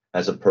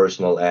as a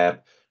personal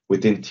app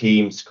within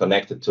Teams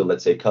connected to,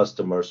 let's say,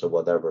 customers or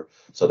whatever.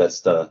 So that's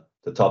the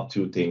top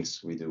two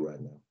things we do right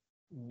now.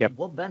 Yep.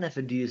 What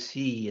benefit do you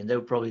see, and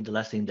they're probably the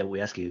last thing that we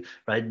ask you,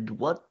 right?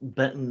 What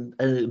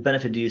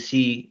benefit do you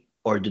see,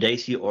 or do they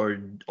see, or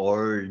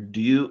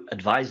do you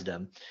advise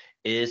them,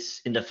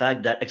 is in the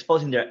fact that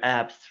exposing their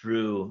app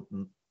through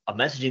a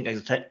messaging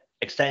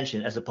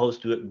extension as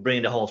opposed to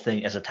bringing the whole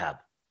thing as a tab?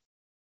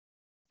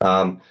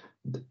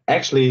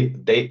 Actually,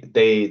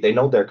 they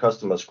know their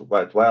customers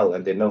quite well,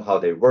 and they know how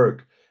they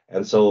work,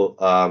 and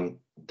so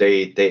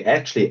they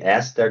actually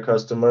ask their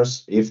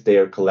customers if they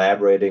are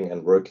collaborating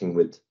and working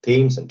with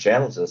teams and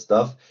channels and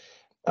stuff.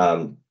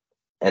 And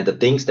the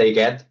things they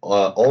get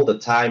all the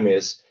time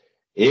is,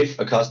 if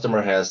a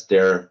customer has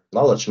their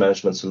knowledge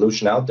management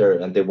solution out there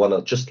and they want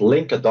to just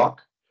link a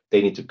doc,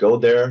 they need to go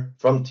there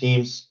from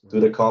Teams, do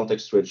the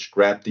context switch,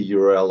 grab the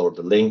URL or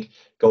the link,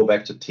 go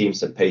back to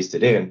Teams and paste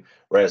it in.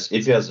 Whereas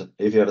if you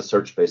have a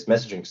search-based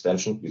messaging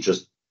extension, you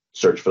just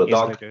search for the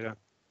doc,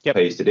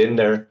 paste it in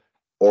there,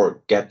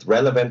 or get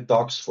relevant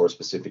docs for a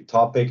specific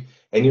topic,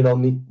 and you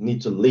don't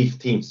need to leave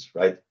Teams,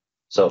 right?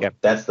 So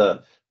that's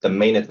the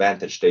main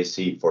advantage they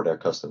see for their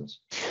customers.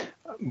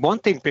 One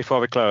thing before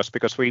we close,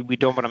 because we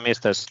don't want to miss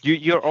this,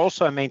 you're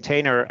also a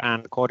maintainer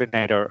and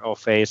coordinator of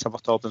some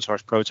of the open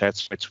source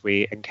projects which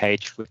we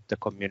engage with the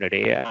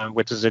community,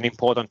 which is an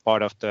important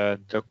part of the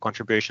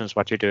contributions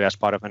what you do as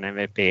part of an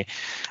MVP,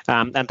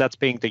 and that's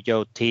being the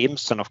Yo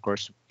Teams, and of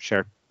course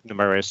share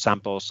numerous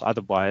samples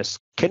otherwise.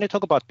 Can you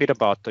talk a bit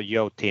about the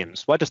Yo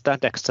Teams? Why does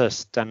that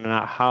exist, and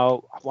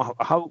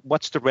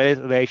what's the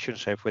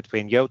relationship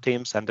between Yo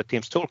Teams and the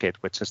Teams Toolkit,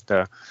 which is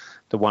the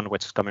one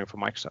which is coming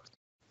from Microsoft?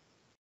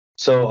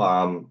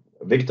 So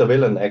Victor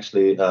Willen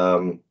actually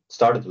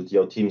started with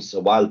Yo Teams a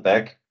while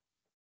back,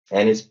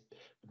 and it's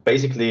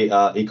basically,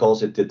 he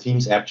calls it the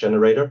Teams app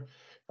generator.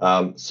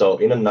 So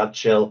in a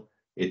nutshell,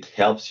 it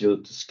helps you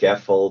to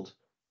scaffold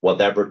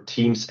whatever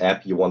Teams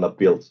app you want to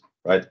build,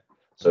 right?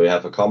 So you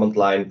have a command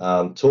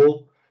line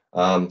tool,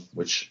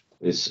 which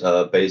is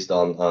based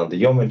on the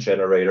Yeoman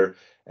generator,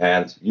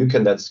 and you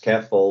can then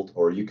scaffold,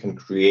 or you can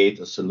create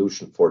a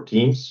solution for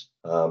Teams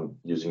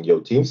using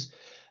Yo Teams.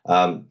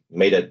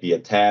 May that be a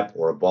tab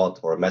or a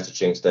bot or a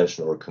messaging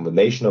extension or a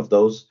combination of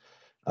those.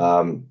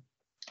 And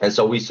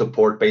so we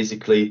support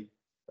basically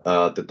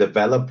the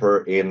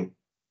developer in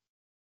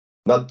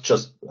not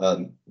just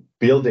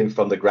building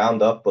from the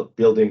ground up, but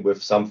building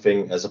with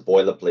something as a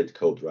boilerplate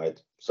code,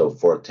 right? So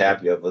for a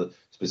tab, you have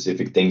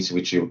specific things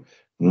which you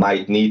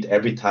might need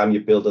every time you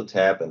build a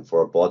tab, and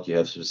for a bot, you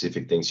have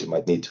specific things you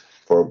might need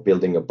for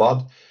building a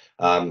bot.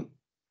 And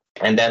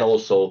then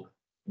also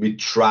we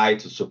try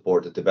to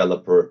support the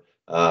developer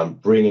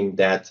bringing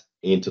that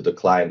into the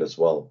client as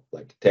well,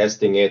 like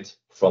testing it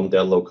from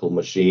their local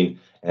machine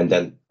and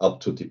then up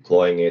to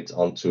deploying it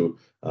onto,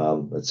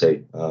 let's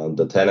say,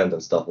 the tenant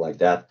and stuff like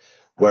that.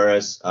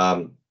 Whereas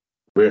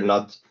we're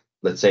not,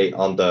 let's say,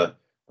 on the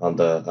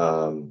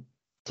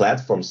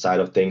platform side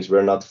of things,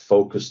 we're not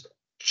focused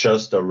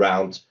just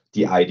around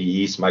the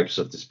IDEs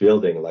Microsoft is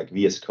building, like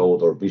VS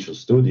Code or Visual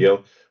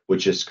Studio,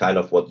 which is kind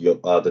of what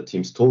the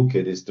Teams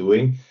Toolkit is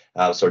doing.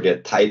 So they're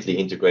tightly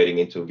integrating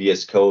into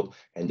VS Code,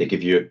 and they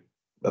give you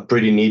a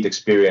pretty neat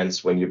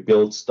experience when you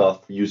build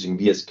stuff using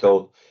VS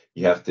Code.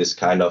 You have this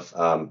kind of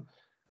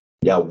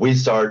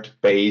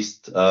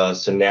wizard-based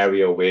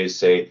scenario where you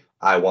say,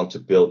 I want to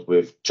build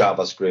with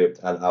JavaScript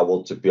and I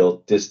want to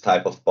build this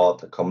type of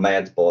bot, a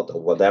command bot or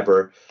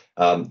whatever.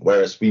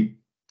 Whereas we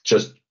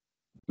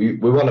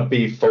want to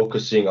be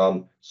focusing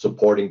on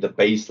supporting the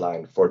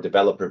baseline for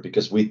developer,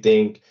 because we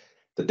think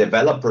the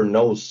developer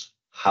knows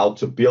how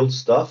to build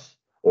stuff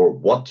or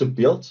what to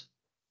build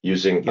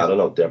using, I don't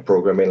know, their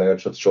programming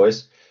language of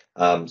choice.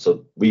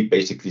 So we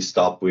basically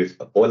stop with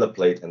a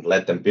boilerplate and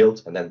let them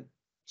build and then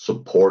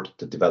support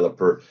the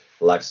developer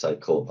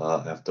lifecycle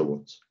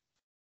afterwards.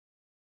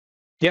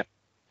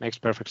 Makes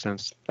perfect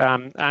sense.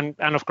 And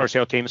of course,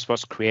 your Teams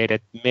was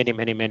created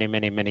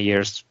many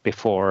years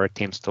before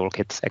Teams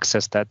Toolkit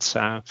existed.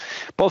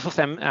 Both of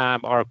them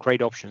are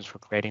great options for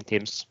creating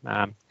teams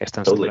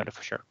extensively, totally.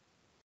 For sure.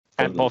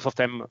 And both of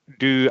them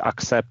do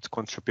accept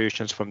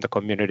contributions from the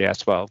community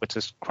as well, which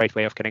is a great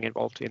way of getting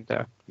involved in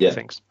the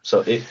things.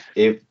 So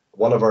if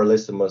one of our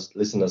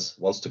listeners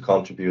wants to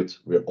contribute,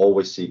 we're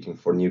always seeking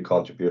for new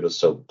contributors.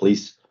 So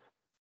please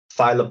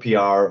file a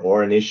PR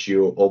or an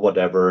issue or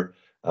whatever.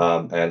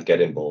 And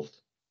get involved.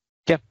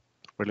 Yeah,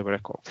 really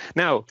cool.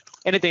 Now,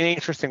 anything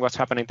interesting what's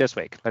happening this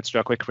week? Let's do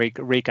a quick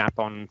recap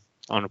on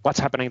what's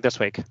happening this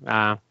week.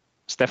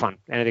 Stephan,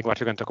 anything what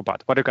you're going to talk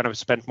about? What are you going to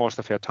spend most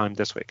of your time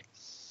this week?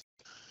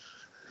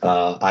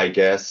 I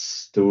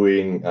guess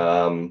doing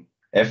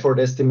effort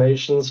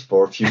estimations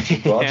for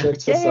future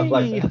projects and stuff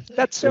like that.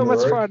 That's so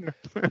much fun.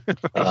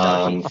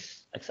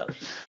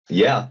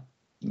 Yeah,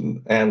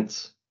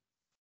 and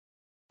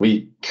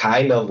we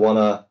kind of want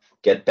to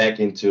get back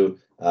into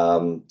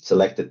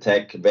selected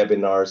tech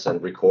webinars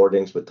and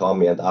recordings with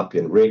Tommy and Api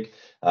and Rick.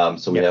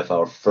 So we have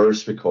our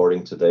first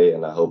recording today,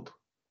 and I hope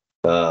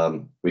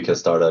we can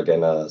start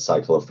again a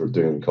cycle of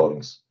doing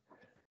recordings.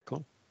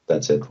 Cool.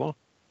 That's it. Cool.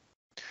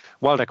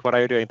 Waldek, what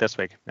are you doing this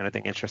week?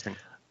 Anything interesting?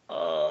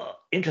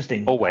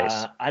 Interesting. Always.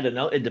 I don't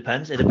know. It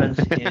depends. It depends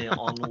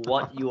on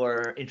what you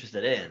are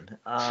interested in.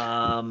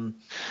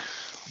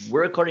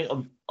 We're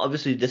recording,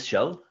 obviously, this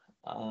show.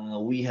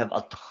 We have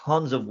a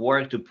tons of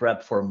work to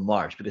prep for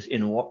March, because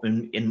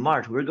in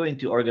March we're going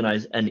to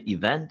organize an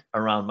event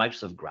around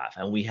Microsoft Graph,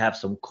 and we have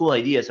some cool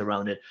ideas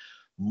around it.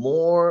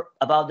 More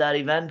about that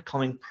event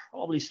coming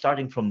probably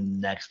starting from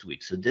next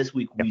week. So this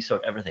week we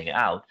sort everything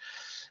out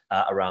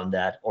around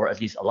that, or at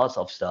least a lot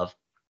of stuff.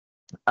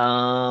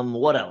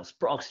 What else?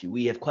 Proxy.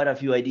 We have quite a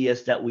few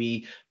ideas that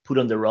we put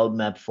on the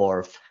roadmap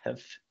for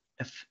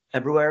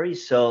February.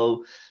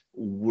 So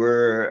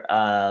we're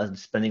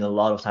spending a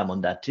lot of time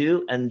on that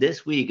too. And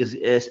this week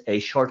is a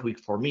short week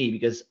for me,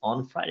 because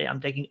on Friday I'm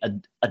taking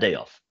a day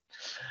off,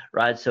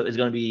 right? So it's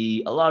going to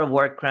be a lot of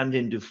work crammed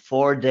into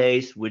 4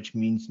 days, which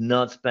means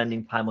not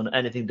spending time on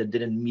anything that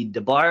didn't meet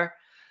the bar.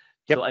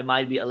 So I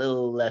might be a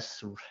little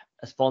less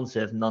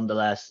responsive.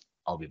 Nonetheless,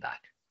 I'll be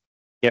back.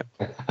 Yeah,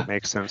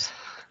 makes sense.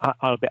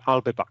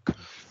 I'll be back.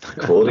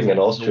 Quoting an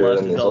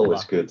Austrian is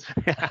always good.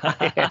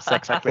 Yes,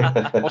 exactly.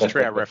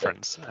 Austria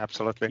reference,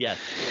 absolutely. Yes.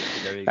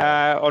 There you go.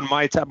 On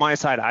my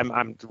side,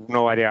 I'm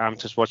no idea. I'm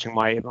just watching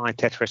my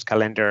Tetris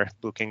calendar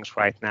bookings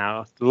right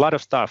now. A lot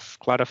of stuff,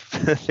 a lot of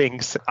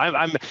things.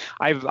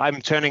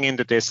 I'm turning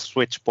into this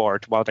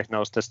switchboard. Waldek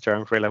knows this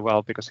term really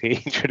well because he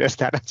introduced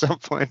that at some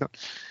point.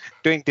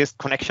 Doing these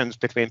connections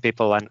between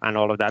people and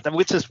all of that,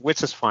 which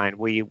is fine.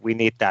 We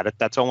need that.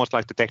 That's almost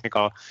like the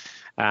technical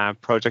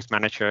project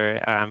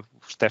manager,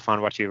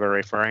 Stephan, what you were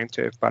referring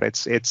to. But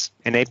it's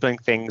enabling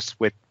things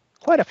with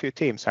quite a few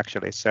teams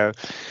actually. So,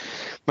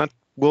 but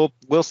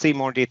we'll see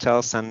more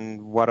details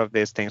and what of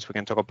these things we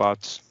can talk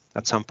about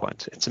at some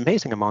point. It's an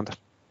amazing amount of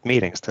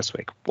meetings this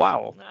week.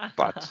 Wow!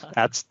 But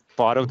that's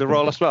part of the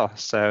role as well.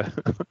 So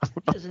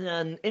it's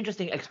an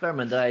interesting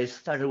experiment that I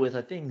started with,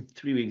 I think,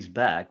 3 weeks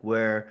back,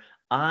 where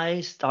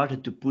I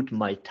started to put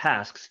my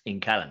tasks in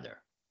calendar.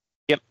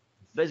 Yep.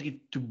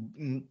 Basically,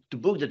 to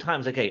book the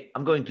times, like, hey,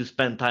 I'm going to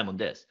spend time on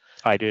this.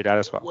 I do that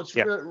as well. What's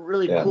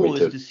really cool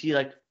is to see,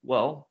 like,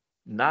 well,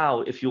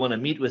 now if you want to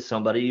meet with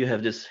somebody, you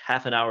have this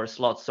half an hour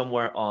slot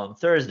somewhere on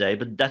Thursday,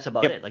 but that's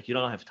about it. Like, you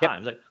don't have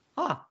time. It's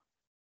like,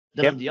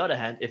 Then on the other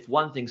hand, if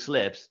one thing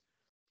slips,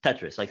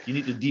 Tetris, like you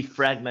need to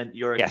defragment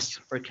your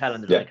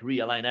calendar, like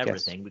realign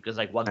everything because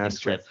like one thing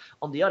slipped.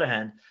 On the other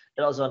hand,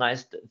 it's also a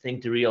nice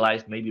thing to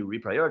realize, maybe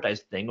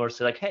reprioritize thing, or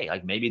say like, hey,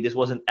 like maybe this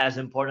wasn't as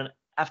important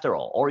after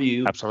all. Or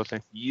you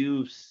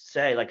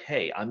say like,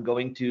 hey, I'm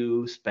going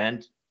to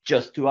spend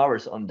just 2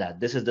 hours on that.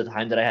 This is the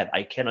time that I have.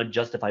 I cannot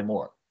justify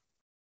more.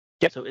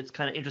 So it's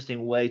kind of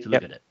interesting way to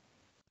look at it.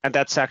 And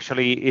that's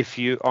actually, if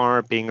you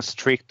are being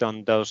strict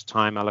on those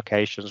time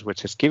allocations,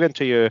 which is given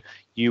to you,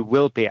 you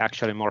will be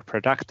actually more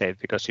productive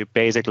because you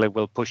basically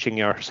will pushing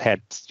your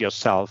head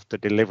yourself to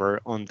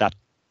deliver on that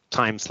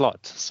time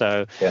slot.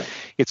 So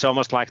it's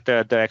almost like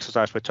the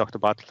exercise we talked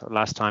about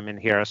last time in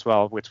here as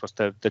well, which was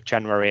the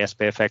January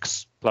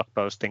SPFX blog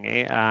posting.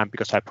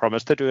 Because I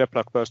promised to do a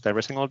blog post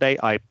every single day.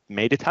 I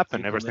made it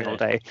happen every single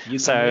day.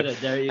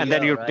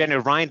 Then you're going to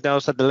write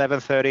those at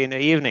 11:30 in the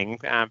evening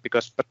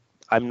but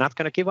I'm not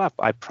going to give up.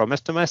 I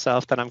promised to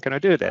myself that I'm going to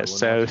do this.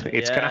 So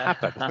it's going to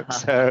happen.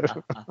 So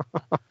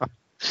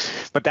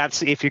But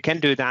that's if you can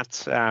do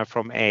that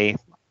from a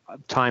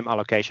time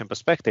allocation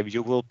perspective,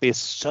 you will be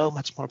so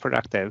much more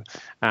productive.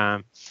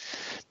 Now,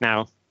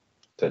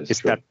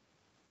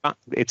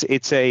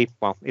 it's a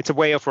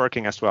way of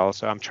working as well.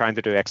 So I'm trying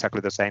to do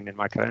exactly the same in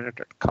my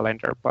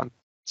calendar. But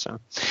so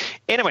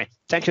anyway,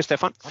 thank you,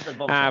 Stephan,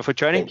 for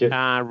joining.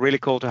 Really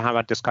cool to have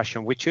a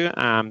discussion with you.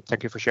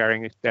 Thank you for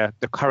sharing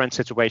the current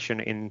situation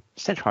in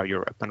Central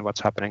Europe and what's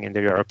happening in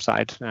the Europe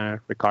side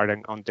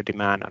regarding on the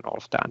demand and all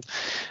of that.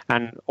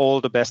 And all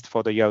the best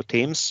for the Yo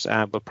teams.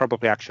 We'll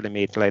probably actually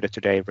meet later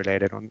today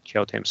related on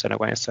Yo teams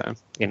anyway. So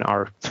in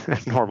our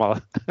normal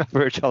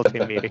virtual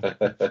team meeting.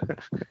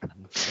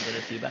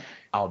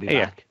 I'll be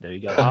back. There you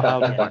go.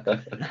 I'll be back.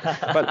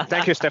 But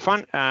thank you,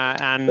 Stephan.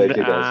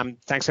 And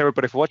thanks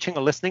everybody for watching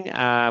or listening.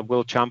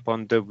 We'll jump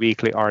on the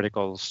weekly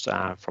articles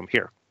from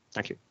here.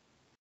 Thank you.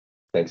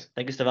 Thanks.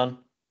 Thank you, Stephan.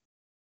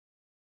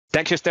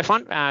 Thank you,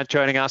 Stephan,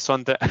 joining us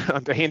on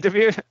the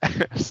interview.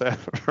 So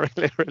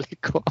really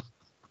cool.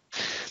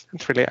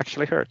 It really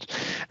actually hurt.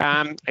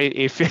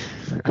 If it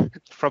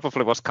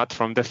probably was cut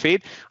from the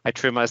feed, I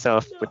threw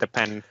myself with a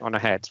pen on the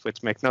head,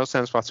 which makes no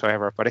sense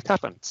whatsoever, but it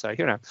happened. So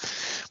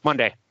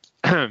Monday.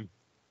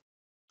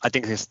 I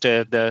think it's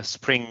the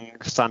spring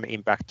sun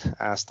impact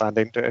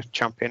starting to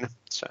jump in.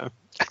 So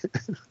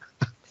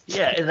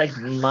yeah, it's like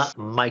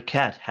my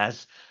cat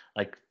has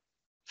like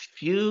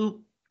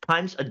few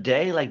times a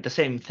day like the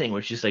same thing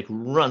where she just like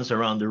runs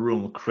around the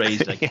room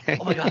crazy like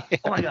oh my god,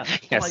 oh my god,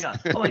 yes. Oh my god,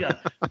 oh my god,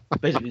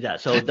 basically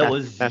that. So that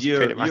was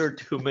your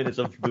 2 minutes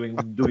of doing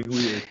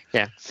weird.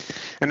 Yeah,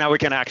 and now we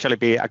can actually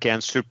be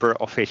again super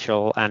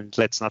official and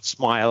let's not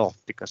smile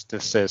because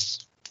this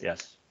is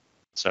yes.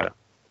 So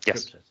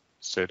yes,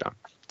 so done.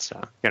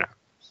 So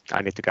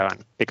I need to go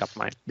and pick up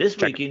my this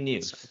week in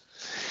news.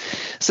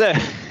 So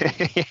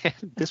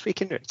this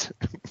week in news.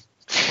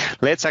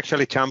 Let's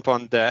actually jump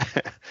on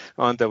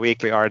the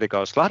weekly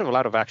articles. A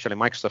lot of actually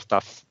Microsoft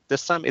stuff.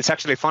 This time it's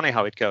actually funny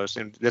how it goes.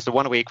 And there's the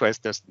 1 week where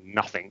there's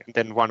nothing, and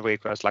then 1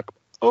 week where it's like,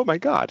 oh my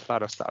god, a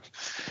lot of stuff.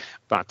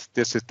 But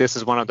this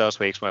is one of those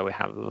weeks where we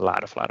have a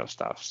lot of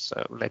stuff.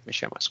 So let me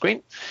share my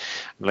screen.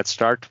 Let's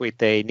start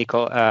with a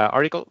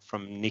article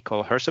from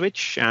Nicole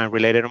Hersovich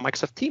related on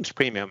Microsoft Teams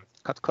Premium.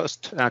 Cut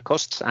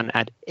costs and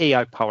add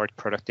AI-powered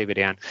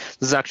productivity. And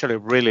this is actually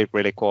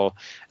really cool.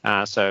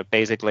 So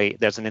basically,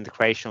 there's an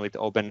integration with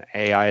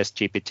OpenAI's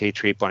GPT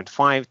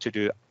 3.5 to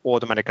do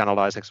automatic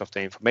analysis of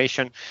the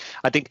information.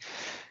 I think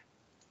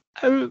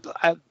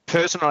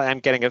personally, I'm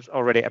getting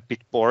already a bit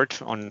bored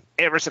on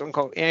every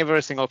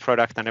single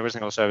product and every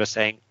single service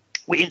saying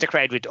we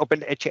integrate with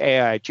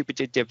OpenAI,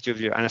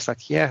 GPT, and it's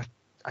like, yeah,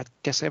 I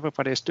guess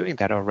everybody is doing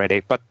that already,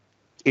 but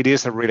it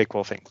is a really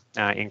cool thing.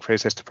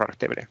 Increases the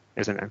productivity,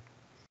 isn't it?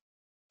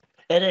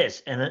 It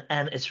is, and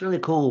it's really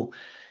cool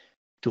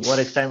to what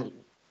extent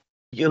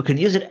you can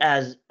use it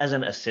as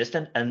an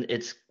assistant, and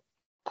it's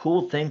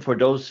cool thing for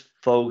those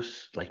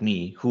folks like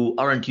me who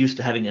aren't used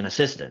to having an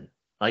assistant.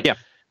 Like yeah,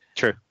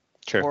 true.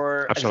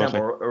 For Absolutely.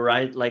 example,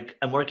 right? Like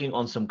I'm working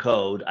on some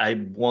code. I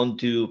want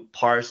to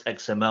parse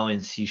XML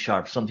in C#,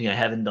 something I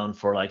haven't done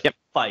for like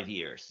 5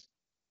 years.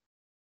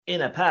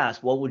 In the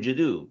past, what would you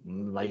do?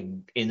 Like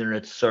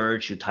internet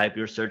search, you type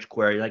your search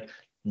query. Like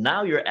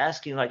now you're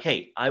asking like,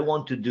 hey, I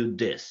want to do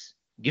this.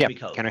 Give me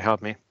code. Can you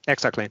help me?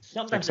 Exactly.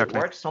 Sometimes it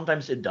works,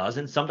 sometimes it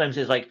doesn't. Sometimes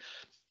it's like,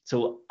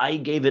 so I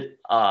gave it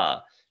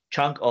a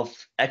chunk of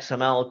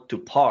XML to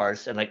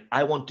parse and like,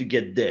 I want to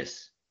get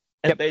this.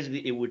 And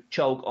basically it would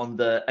choke on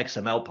the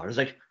XML part. It's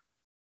like,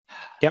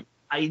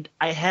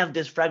 I have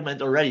this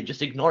fragment already.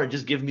 Just ignore it.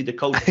 Just give me the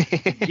code.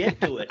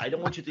 Get to it. I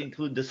don't want you to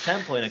include the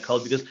sample in a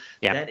code because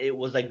then it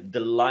was like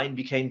the line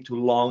became too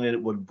long and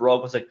it would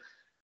broke. I was like,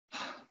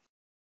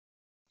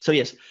 so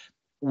yes,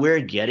 we're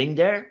getting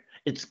there.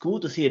 It's cool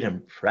to see it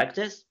in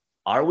practice.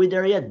 Are we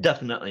there yet?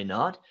 Definitely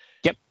not.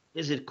 Yep.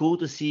 Is it cool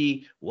to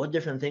see what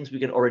different things we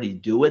can already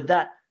do with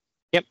that?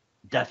 Yep.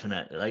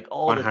 Definitely. Like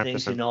all 100%. the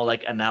things,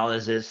 like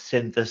analysis,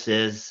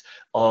 synthesis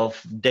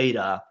of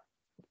data.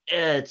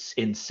 It's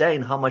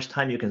insane how much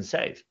time you can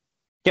save.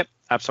 Yep,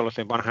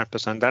 absolutely,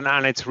 100%.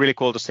 And it's really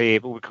cool to see.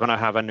 We're going to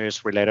have a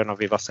news related on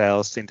Viva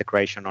Sales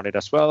integration on it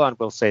as well. And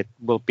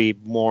we'll be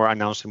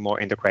announcing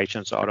more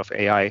integrations out of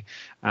AI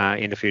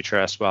in the future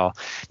as well.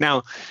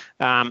 Now,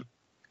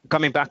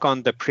 coming back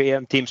on the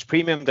Teams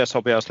Premium, there's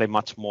obviously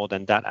much more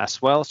than that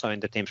as well. So in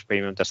the Teams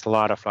Premium, there's a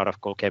lot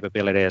of cool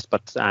capabilities.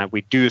 But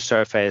we do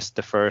surface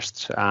the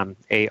first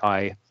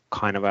AI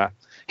kind of a,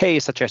 hey,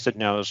 suggested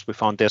notes, we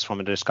found this from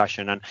a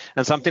discussion, and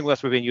something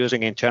that we've been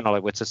using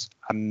internally, which is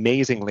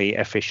amazingly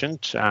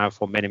efficient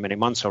for many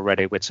months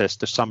already, which is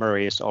the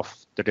summaries of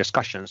the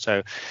discussion.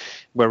 So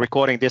we're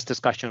recording this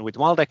discussion with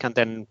Waldek, and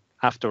then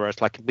afterwards,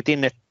 like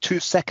within 2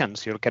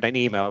 seconds, you'll get an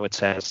email which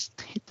says,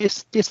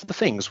 these are the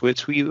things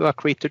which we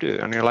agreed to do,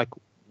 and you're like,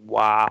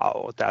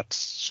 wow, that's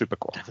super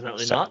cool.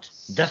 Definitely not.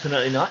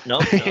 Definitely not. No.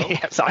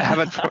 Yes, I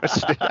haven't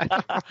forced it.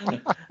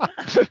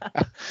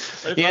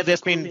 Yeah,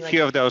 there's been a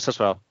few of those as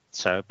well.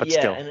 So, but yeah,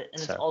 still. and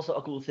it's also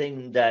a cool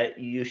thing that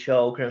you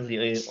show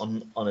currently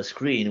on a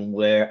screen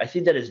where I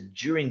think that is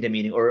during the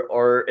meeting,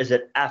 or is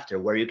it after,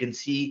 where you can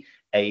see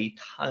a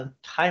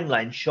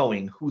timeline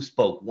showing who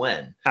spoke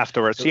when.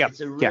 Afterwards, so yeah.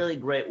 It's a really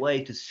great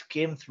way to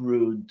skim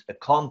through the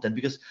content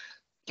because,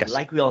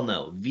 like we all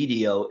know,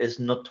 video is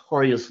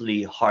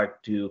notoriously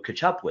hard to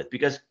catch up with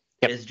because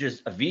it's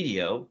just a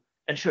video,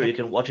 and sure, you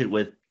can watch it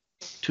with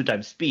 2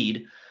 times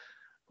speed,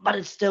 but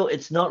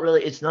it's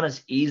not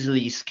as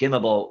easily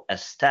skimmable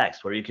as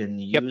text, where you can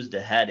use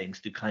the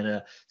headings to kind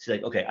of say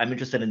like, okay, I'm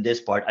interested in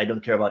this part, I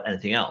don't care about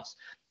anything else.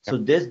 So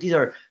these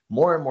are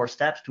more and more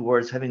steps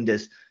towards having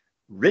this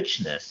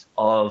richness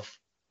of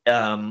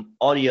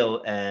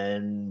audio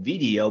and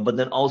video, but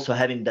then also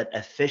having that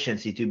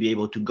efficiency to be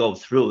able to go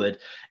through it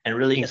and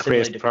really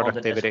assimilate the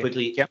content as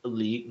quickly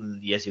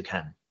as you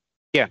can.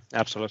 Yeah,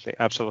 absolutely.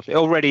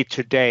 Already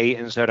today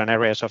in certain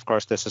areas, of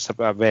course, this is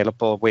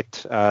available with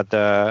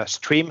the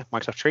Stream,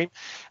 Microsoft Stream,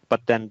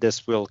 but then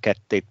this will get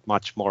it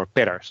much more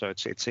better. So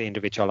it's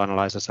individual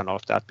analysis and all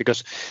of that.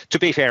 Because to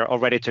be fair,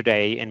 already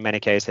today, in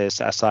many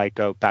cases, as I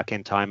go back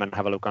in time and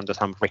have a look on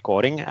some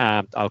recording,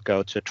 I'll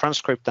go to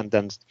transcript and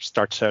then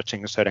start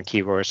searching certain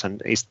keywords.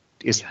 And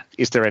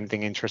is there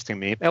anything interesting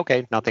me?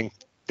 Okay, nothing,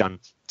 done.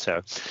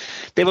 So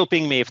they will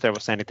ping me if there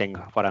was anything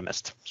what I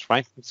missed,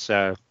 right?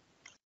 So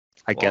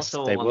I guess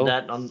they will.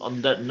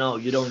 On that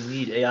note, you don't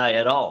need AI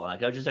at all.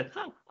 Like I just said,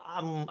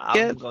 I'm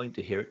going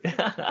to hear it.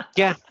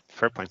 Yeah,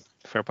 fair point.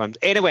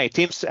 Anyway,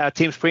 Teams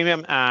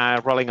Premium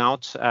rolling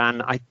out,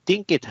 and I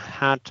think it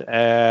had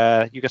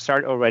you can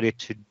start already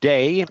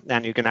today,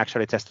 and you can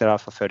actually test it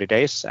out for 30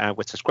 days,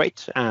 which is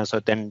great. So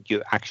then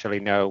you actually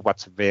know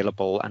what's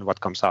available and what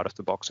comes out of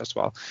the box as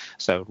well.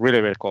 So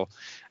really cool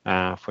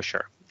for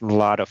sure. A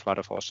lot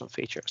of awesome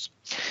features.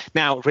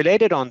 Now,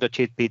 related on the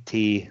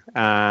GPT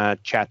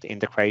chat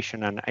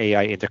integration and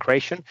AI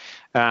integration,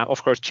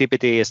 of course,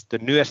 GPT is the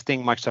newest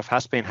thing. Microsoft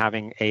has been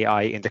having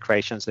AI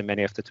integrations in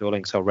many of the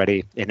toolings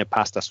already in the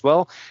past as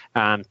well.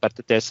 But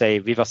there's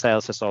Viva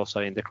Sales is also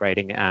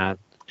integrating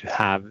to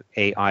have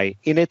AI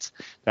in it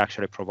to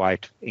actually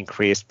provide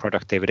increased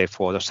productivity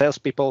for the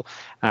salespeople,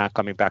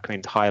 coming back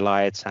with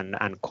highlights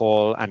and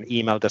call and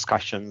email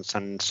discussions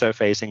and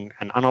surfacing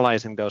and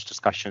analyzing those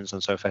discussions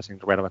and surfacing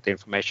the relevant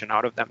information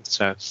out of them.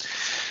 So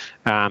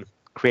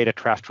create a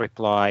draft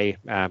reply.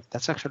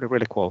 That's actually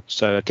really cool.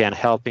 So again,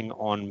 helping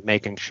on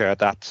making sure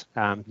that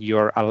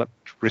your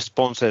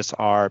responses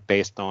are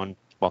based on,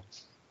 well,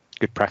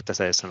 good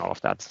practices and all of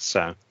that.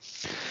 So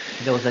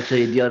there was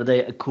actually the other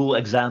day a cool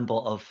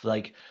example of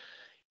like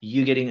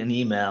you getting an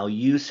email,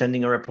 you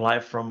sending a reply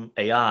from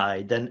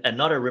AI, then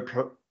another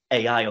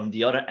AI on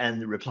the other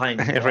end replying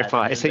to that,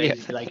 reply. So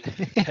like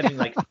having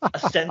like a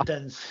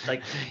sentence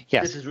like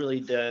this is really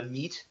the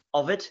meat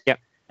of it,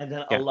 and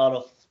then a lot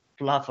of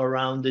fluff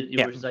around it.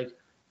 You were just like,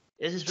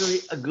 is this really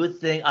a good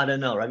thing? I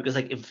don't know, right? Because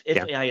like if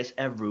AI is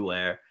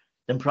everywhere,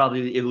 then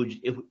probably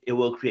it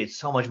will create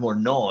so much more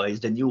noise.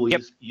 Then you will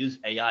use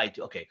AI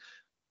to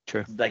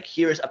True. Like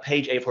here's a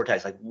page A4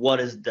 text. Like what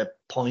is the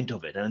point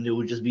of it? And it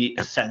would just be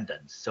a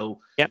sentence. So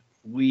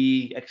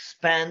we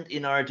expand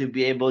in order to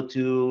be able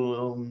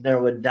to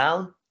narrow it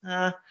down.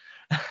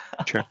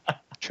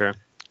 Sure.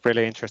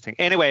 Really interesting.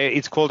 Anyway,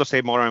 it's cool to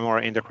see more and more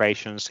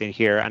integrations in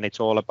here, and it's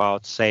all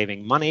about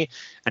saving money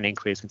and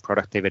increasing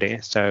productivity.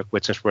 So,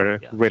 which is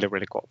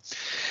really cool.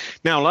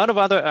 Now, a lot of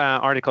other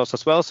articles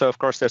as well. So, of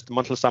course, there's the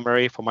monthly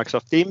summary for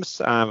Microsoft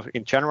Teams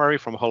in January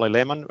from Holly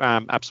Lehman.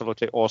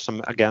 Absolutely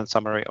awesome. Again,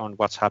 summary on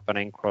what's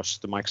happening across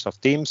the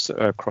Microsoft Teams,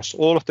 across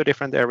all of the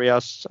different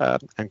areas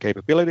and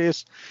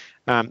capabilities.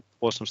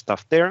 Awesome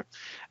stuff there.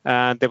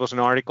 There was an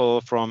article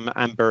from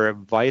Amber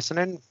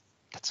Väisänen.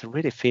 That's a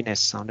really Finnish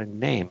sounding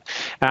name.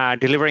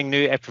 Delivering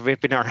new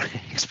webinar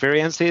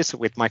experiences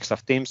with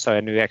Microsoft Teams, so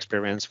a new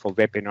experience for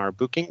webinar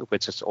booking,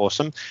 which is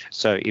awesome.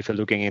 So if you're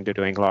looking into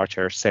doing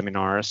larger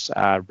seminars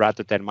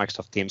rather than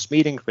Microsoft Teams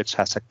meeting, which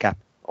has a cap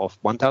of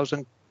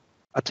 1,000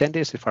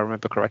 attendees, if I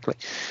remember correctly,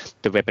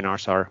 the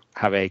webinars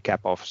have a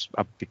cap of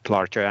a bit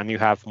larger, and you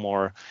have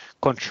more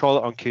control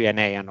on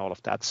Q&A and all of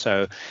that.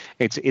 So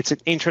it's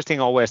interesting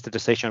always the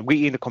decision.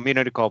 We in the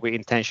community call, we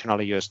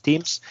intentionally use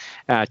Teams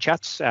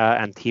chats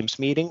and Teams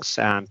meetings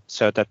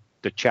so that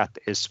the chat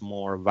is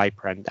more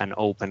vibrant and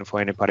open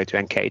for anybody to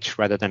engage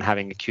rather than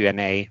having a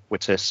Q&A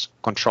which is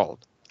controlled.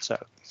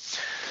 So.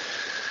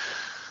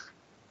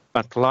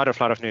 But a lot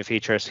of new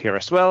features here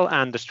as well,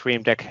 and the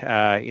Stream Deck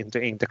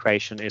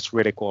integration is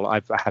really cool.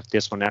 I have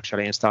this one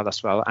actually installed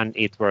as well, and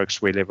it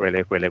works really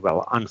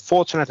well.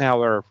 Unfortunately,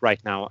 however, right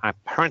now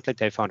apparently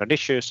they found an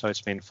issue, so it's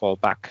been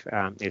fallback back.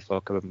 It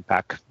will come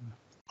back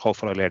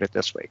hopefully later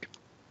this week.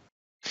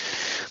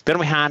 Then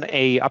we had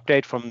a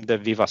update from the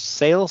Viva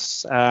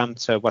Sales.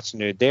 So what's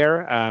new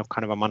there?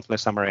 Kind of a monthly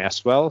summary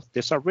as well.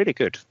 These are really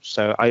good.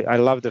 So I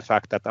love the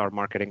fact that our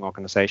marketing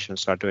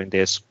organizations are doing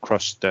this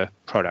across the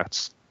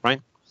products,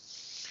 right?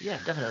 Yeah,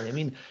 definitely. I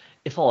mean,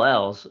 if all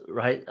else,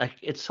 right, like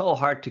it's so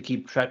hard to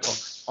keep track of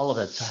all of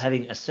that. So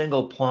having a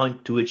single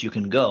point to which you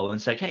can go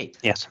and say, hey,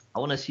 yes, I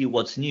want to see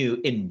what's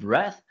new in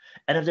breadth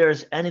And if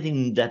there's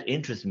anything that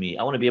interests me,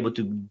 I want to be able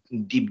to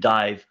deep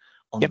dive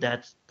on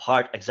that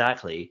part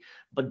exactly.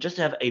 But just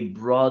to have a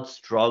broad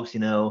strokes,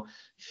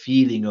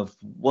 feeling of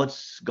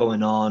what's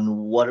going on,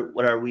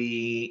 what are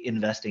we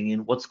investing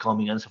in, what's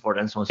coming, and so forth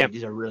and so on. So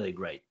these are really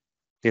great.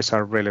 These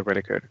are really,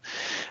 really good.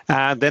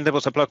 Then there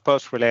was a blog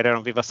post related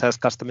on Viva Sales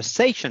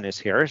customization is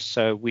here.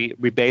 So we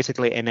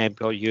basically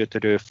enable you to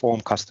do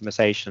form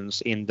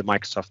customizations in the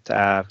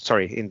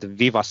in the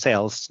Viva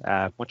Sales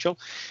module,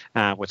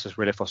 which is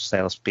really for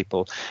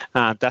salespeople.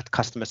 That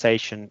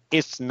customization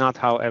is not,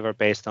 however,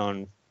 based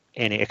on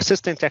any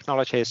existing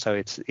technology, so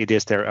it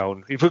is their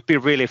own. It would be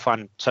really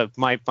fun. So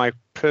my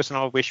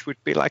personal wish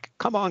would be like,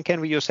 come on, can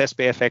we use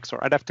SPFX or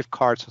adaptive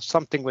cards or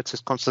something which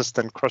is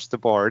consistent across the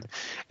board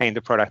in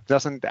the product?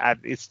 Doesn't add,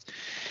 it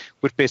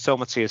would be so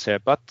much easier,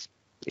 but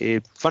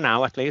for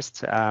now at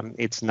least,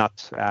 it's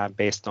not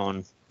based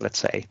on, let's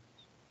say,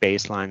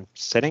 baseline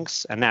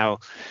settings. And now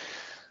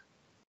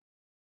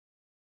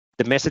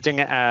the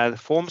messaging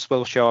forms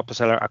will show up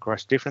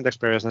across different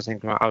experiences,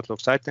 including Outlook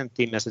site and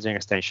team messaging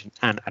extension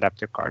and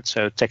adaptive cards.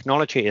 So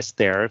technology is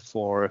there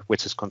for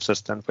which is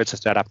consistent, which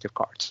is the adaptive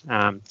cards.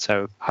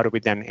 So how do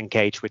we then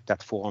engage with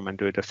that form and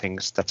do the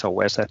things? That's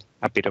always a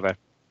bit of a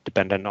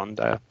dependent on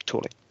the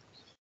tooling.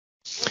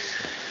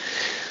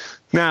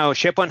 Now,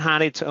 SharePoint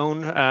had its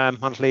own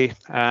monthly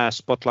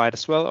spotlight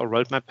as well, or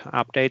roadmap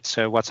update.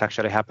 So what's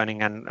actually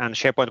happening, and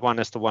SharePoint 1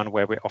 is the one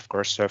where we, of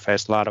course,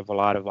 surface a lot of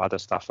other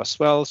stuff as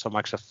well. So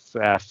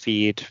Microsoft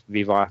Feed,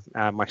 Viva,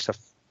 Microsoft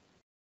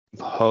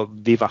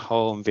Viva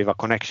Home, Viva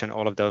Connection,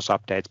 all of those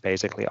updates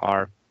basically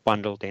are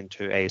bundled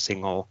into a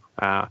single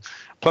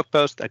blog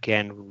post.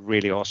 Again,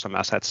 really awesome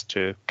assets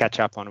to catch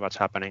up on what's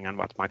happening and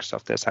what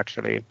Microsoft is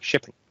actually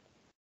shipping.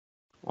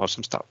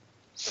 Awesome stuff.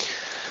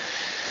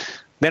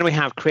 Then we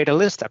have create a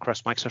list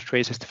across Microsoft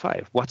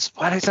 365. What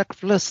is a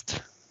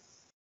list?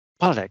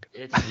 Waldek.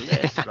 It's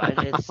lists, right?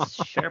 It's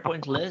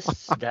SharePoint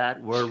lists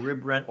that were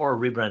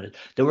rebranded.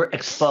 They were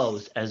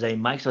exposed as a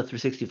Microsoft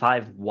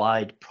 365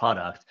 wide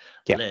product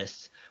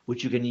list,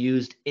 which you can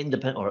use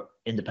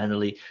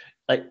independently.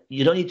 Like,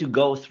 you don't need to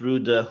go through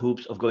the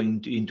hoops of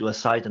going into a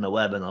site and a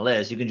web and a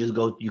list. You can just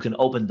go. You can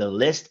open the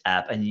list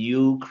app and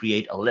you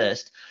create a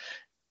list.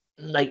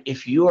 Like,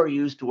 if you are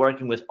used to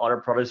working with other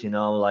products,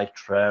 like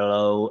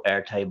Trello,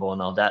 Airtable,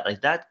 and all that,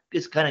 like that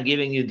is kind of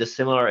giving you the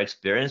similar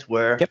experience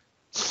where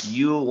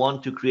you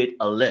want to create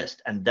a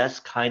list, and that's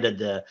kind of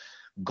the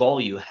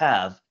goal you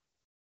have.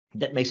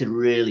 That makes it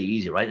really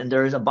easy, right? And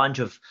there is a bunch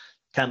of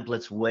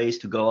templates, ways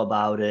to go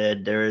about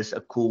it. There is a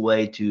cool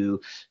way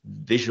to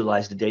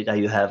visualize the data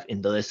you have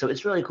in the list. So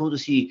it's really cool to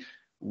see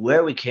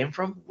where we came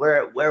from,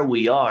 where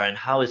we are, and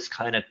how it's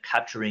kind of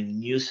capturing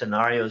new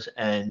scenarios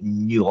and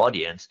new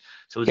audience.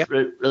 So it's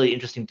really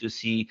interesting to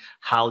see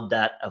how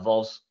that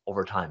evolves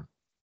over time.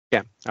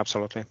 Yeah,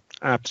 absolutely.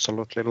 A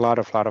lot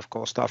of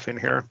cool stuff in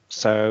here.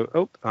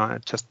 So,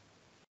 just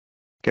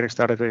getting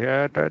started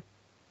here.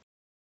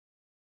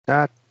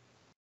 That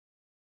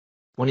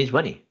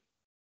 2020.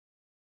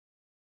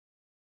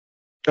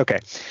 Okay.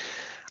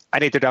 I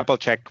need to double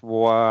check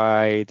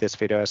why this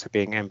video is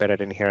being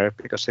embedded in here,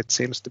 because it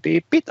seems to be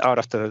a bit out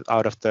of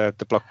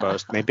the blog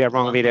post. Maybe a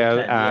wrong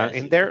video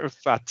in there,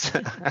 but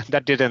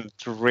that didn't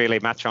really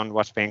match on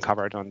what's being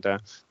covered on the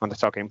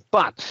talking.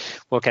 But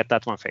we'll get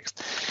that one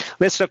fixed.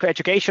 Let's look at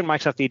education.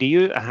 Microsoft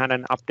EDU had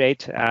an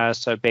update.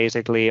 So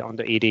basically on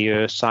the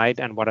EDU side,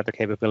 and what are the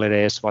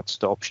capabilities, what's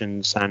the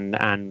options, and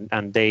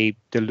they're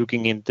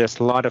looking in. There's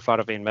a lot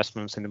of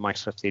investments in the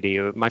Microsoft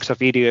EDU.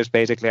 Microsoft EDU is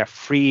basically a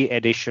free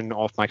edition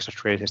of Microsoft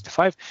 365.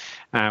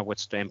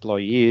 Which the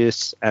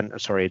employees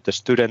the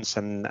students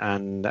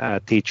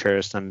and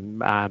teachers and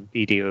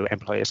EDU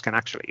employees can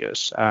actually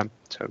use.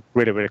 So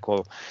really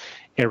cool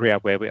area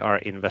where we are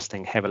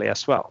investing heavily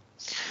as well.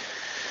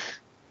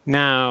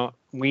 Now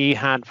we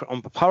had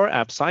on the Power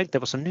App side, there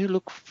was a new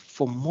look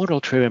for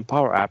model-driven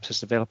Power Apps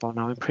is available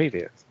now in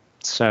preview.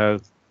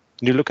 So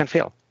new look and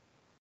feel.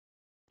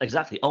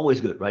 Exactly, always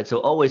good, right? So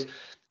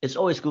it's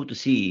always good to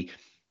see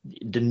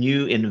the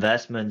new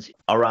investments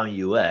around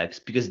UX,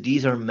 because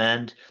these are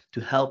meant to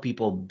help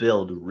people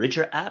build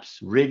richer apps,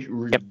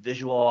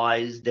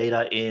 visualize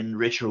data in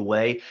richer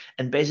way,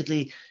 and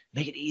basically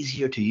make it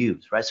easier to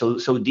use, right? So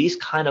these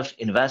kind of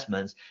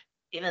investments,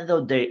 even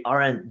though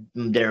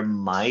there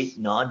might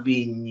not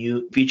be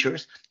new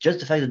features,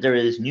 just the fact that there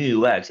is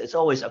new UX, it's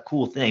always a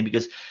cool thing,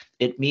 because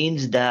it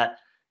means that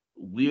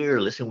we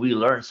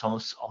learn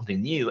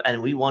something new,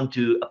 and we want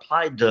to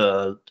apply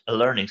the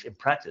learnings in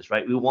practice,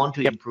 right? We want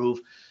to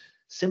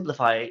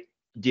simplify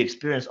the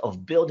experience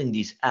of building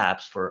these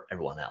apps for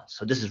everyone else.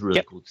 So this is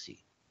really cool to see.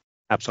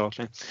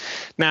 Absolutely.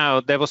 Now,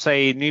 there was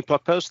a new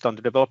blog post on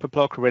the developer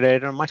blog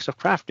related on Microsoft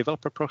Graph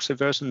Developer Proxy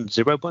version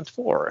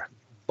 0.4.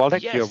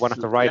 Waldek, you're one of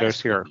the writers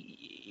here.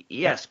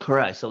 Yes,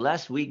 correct. So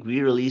last week,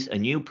 we released a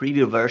new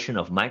preview version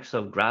of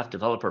Microsoft Graph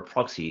Developer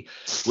Proxy,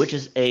 which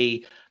is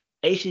a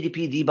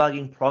HTTP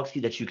debugging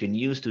proxy that you can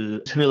use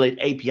to simulate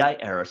API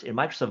errors in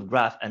Microsoft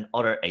Graph and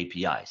other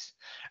APIs,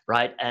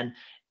 right? And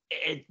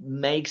it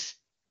makes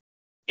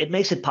it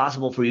makes it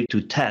possible for you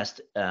to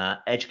test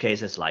edge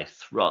cases like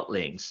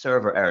throttling,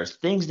 server errors,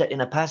 things that in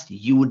the past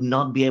you would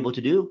not be able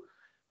to do.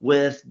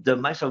 With the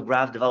Microsoft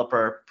Graph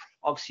Developer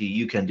Proxy,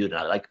 you can do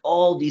that. Like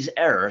all these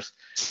errors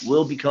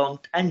will become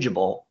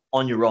tangible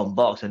on your own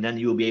box, and then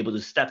you'll be able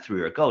to step through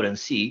your code and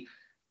see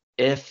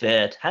if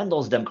it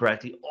handles them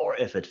correctly or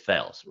if it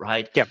fails,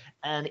 right? Yep.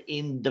 And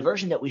in the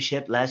version that we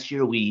shipped last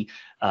year, we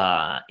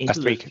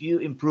included a few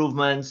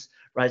improvements,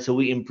 right? So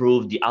we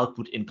improved the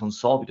output in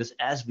console, because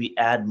as we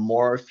add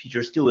more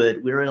features to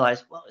it, we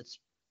realized, well, it's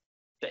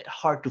a bit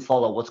hard to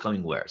follow what's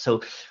coming where.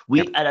 So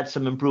we added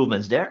some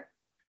improvements there.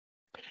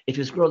 If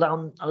you scroll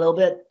down a little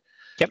bit,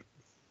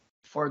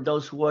 for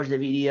those who watch the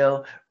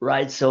video,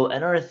 right? So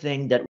another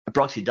thing that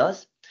Proxy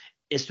does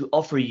is to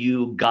offer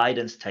you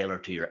guidance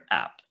tailored to your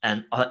app.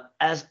 And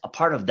as a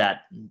part of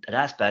that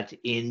aspect,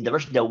 in the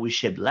version that we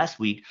shipped last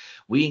week,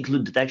 we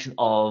include detection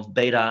of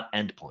beta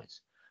endpoints.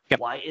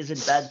 Why is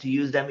it bad to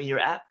use them in your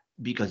app?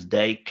 Because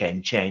they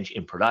can change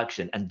in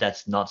production, and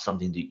that's not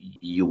something that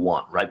you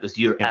want, right? Because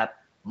your app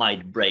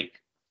might break,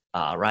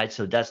 right?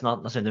 So that's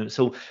not something.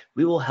 So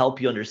we will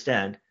help you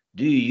understand,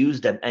 do you use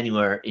them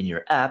anywhere in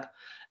your app,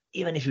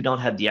 even if you don't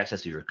have the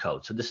access to your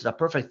code? So this is a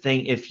perfect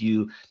thing if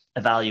you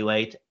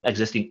evaluate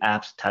existing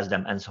apps, test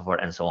them, and so forth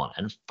and so on.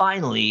 And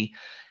finally,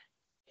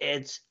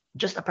 it's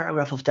just a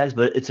paragraph of text,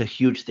 but it's a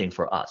huge thing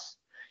for us.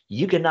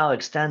 You can now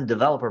extend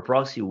Developer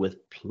Proxy with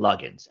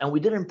plugins. And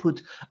we didn't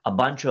put a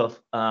bunch of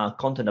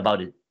content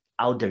about it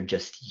out there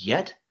just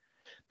yet,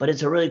 but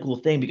it's a really cool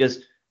thing because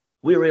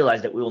we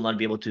realize that we will not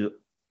be able to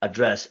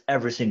address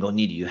every single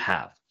need you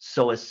have.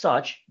 So as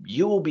such,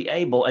 you will be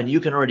able, and you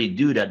can already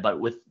do that, but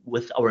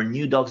with our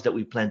new docs that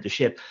we plan to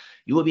ship,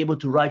 you will be able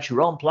to write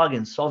your own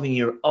plugins solving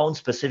your own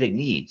specific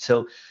needs.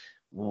 So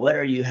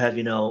whether you have,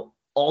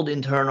 old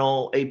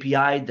internal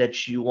API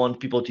that you want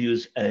people to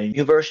use a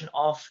new version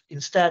of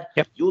instead,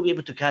 you will be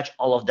able to catch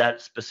all of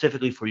that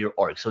specifically for your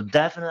org. So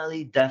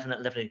definitely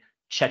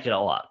check it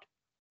all out.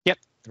 Yep.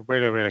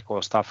 Really, really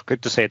cool stuff.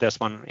 Good to see this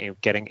one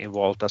getting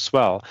involved as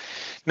well.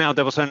 Now,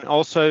 there was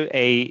also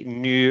a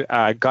new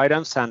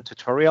guidance and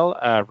tutorial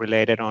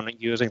related on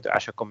using the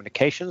Azure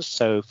Communications.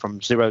 So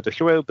from zero to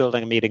hero,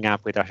 building a meeting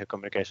app with Azure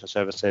Communication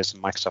Services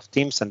and Microsoft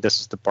Teams. And this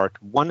is the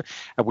part 1.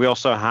 We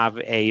also have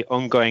a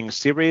ongoing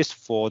series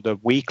for the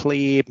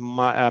weekly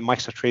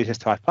Microsoft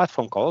 365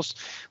 platform calls,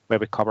 where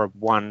we cover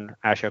one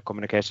Azure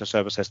Communication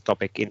Services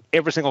topic in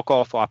every single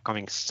call for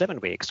upcoming 7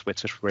 weeks,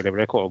 which is really,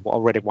 really cool.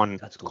 Already one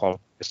call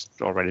is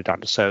already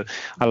done. So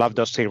I love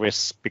those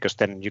series because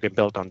then you can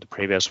build on the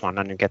previous one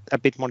and you get a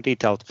bit more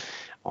detailed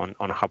on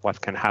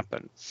what can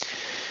happen.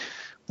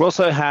 We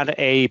also had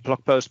a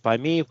blog post by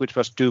me, which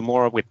was do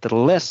more with the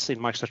less in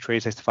Microsoft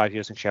 365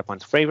 using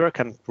SharePoint Framework,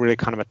 and really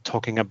kind of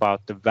talking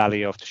about the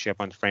value of the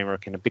SharePoint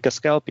Framework in a bigger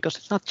scale, because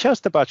it's not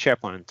just about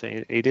SharePoint.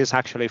 It is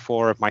actually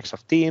for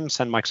Microsoft Teams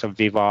and Microsoft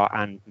Viva,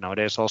 and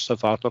nowadays also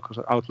for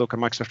Outlook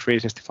and Microsoft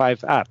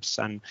 365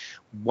 apps. And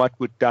what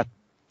would that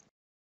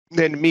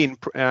then mean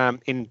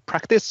in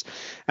practice?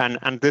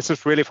 And this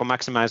is really for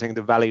maximizing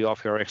the value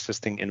of your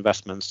existing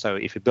investments. So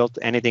if you build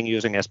anything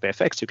using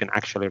SPFX, you can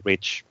actually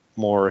reach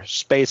more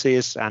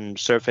spaces and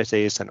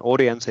surfaces and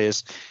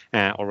audiences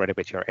already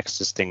with your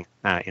existing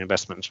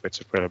investments,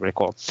 which is really, really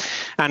cool.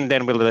 And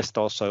then we'll list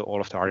also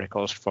all of the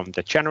articles from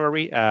the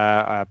January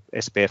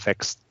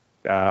SPFX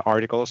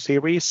article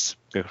series.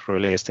 We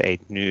released a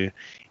new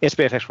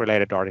SPFX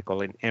related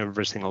article in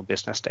every single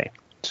business day.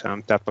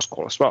 So that was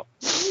cool as well.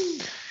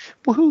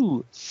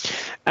 Woohoo!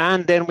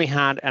 And then we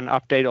had an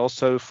update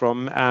also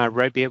from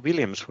Rabia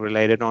Williams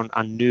related on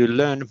a new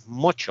Learn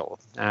module.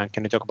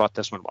 Can you talk about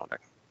this one, Waldek?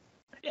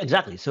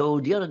 Exactly. So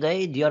the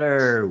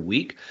other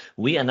week,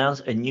 we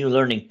announced a new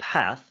learning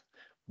path,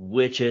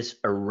 which is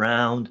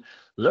around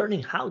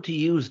learning how to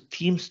use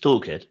Teams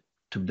Toolkit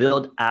to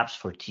build apps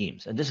for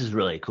Teams. And this is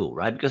really cool,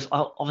 right? Because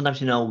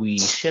oftentimes, we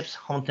ship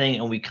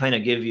something and we kind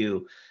of give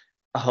you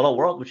a hello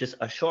world, which is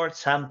a short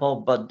sample,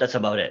 but that's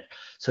about it.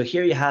 So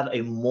here you have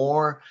a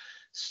more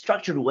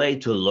structured way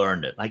to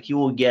learn it. Like you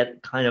will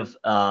get kind of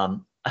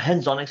a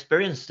hands-on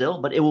experience still,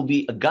 but it will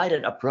be a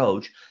guided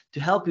approach to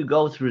help you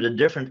go through the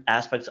different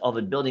aspects of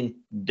it, building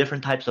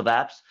different types of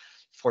apps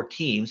for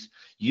Teams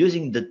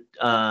using the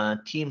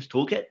Teams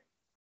Toolkit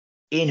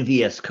in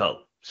VS Code.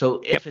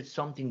 So if it's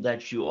something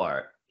that you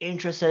are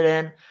interested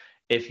in,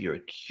 if you're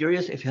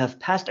curious, if you have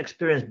past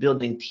experience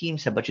building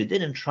Teams, but you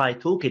didn't try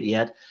Toolkit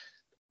yet,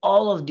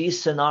 all of these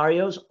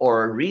scenarios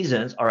or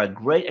reasons are a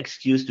great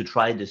excuse to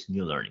try this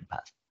new learning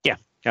path. Yeah,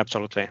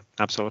 absolutely.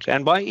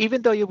 And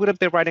even though you wouldn't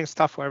be writing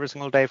stuff for every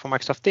single day for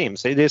Microsoft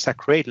Teams, it is a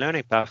great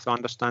learning path to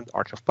understand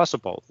art of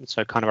possible.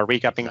 So kind of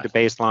recapping the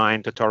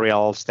baseline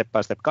tutorial,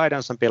 step-by-step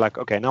guidance, and be like,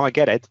 okay, now I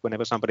get it.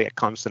 Whenever somebody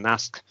comes and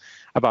asks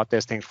about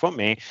this thing from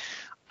me,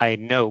 I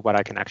know what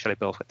I can actually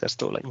build with this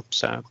tooling.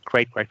 So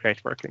great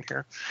working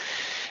here.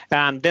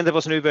 And then there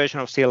was a new version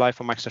of CLI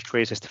for Microsoft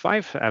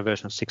 365,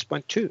 version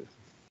 6.2.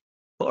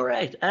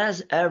 Correct.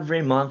 As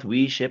every month,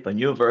 we ship a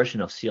new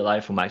version of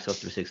CLI for Microsoft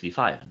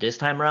 365. This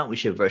time around, we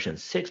ship version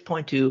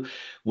 6.2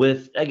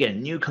 with,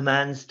 again, new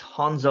commands,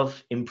 tons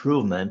of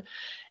improvement.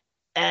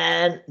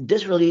 And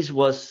this release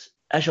was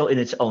special in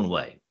its own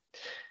way.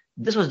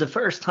 This was the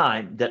first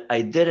time that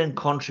I didn't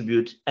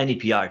contribute any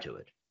PR to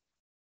it.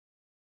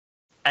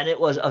 And it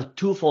was a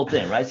twofold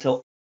thing, right?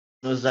 So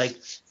it was like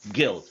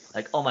guilt,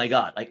 like, oh my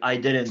God, like I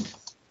didn't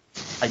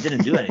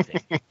do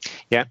anything.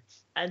 Yeah.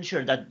 And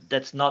sure,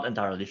 that's not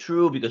entirely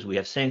true because we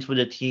have syncs with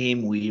the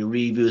team, we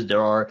reviews,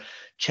 there are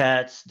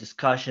chats,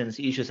 discussions,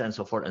 issues, and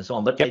so forth and so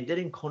on. But Yep. I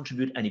didn't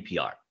contribute any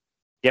PR.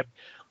 Yep.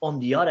 On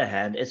the other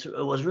hand, it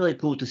was really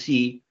cool to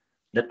see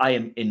that I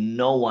am in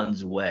no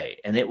one's way.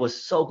 And it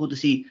was so cool to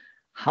see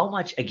how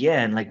much,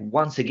 again, like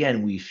once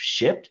again, we've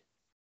shipped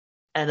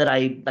and that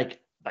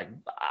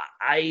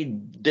I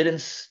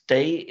didn't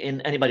stay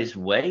in anybody's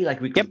way.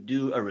 Like we could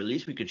do a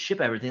release, we could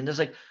ship everything. There's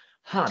like,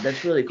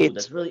 that's really cool.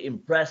 That's really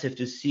impressive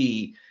to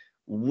see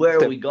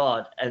where we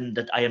got and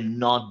that I am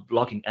not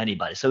blocking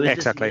anybody. So it's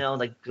exactly.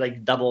 Just,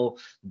 like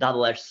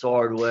double-edged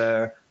sword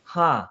where,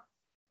 I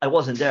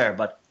wasn't there,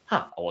 but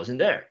I wasn't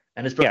there.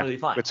 And it's perfectly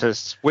fine.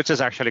 Which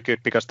is actually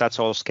good because that's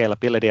all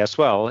scalability as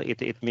well.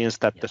 It means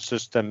that the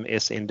system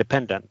is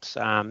independent.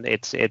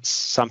 It's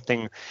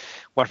something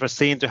what was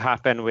seen to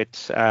happen with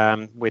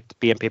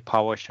PnP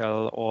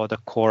PowerShell or the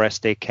Core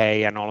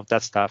SDK and all of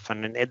that stuff,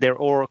 and they're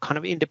all kind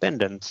of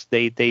independent.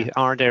 They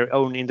are their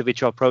own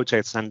individual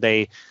projects and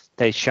they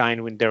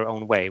shine in their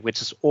own way,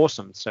 which is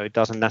awesome. So it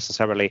doesn't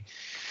necessarily.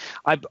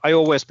 I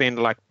always been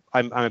like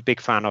I'm a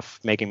big fan of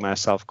making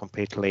myself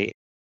completely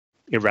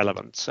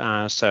irrelevant.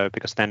 So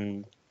because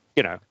then,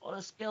 on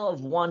a scale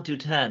of 1 to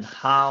 10,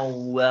 how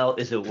well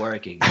is it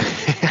working?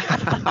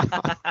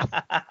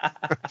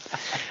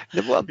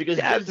 Well,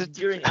 because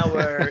during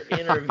our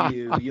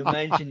interview, you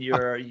mentioned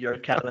your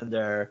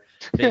calendar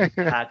being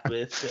packed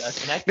with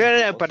connected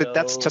no, people, but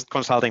that's just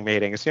consulting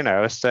meetings,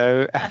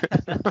 so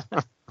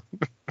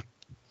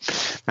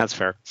that's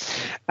fair.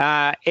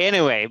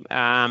 Anyway,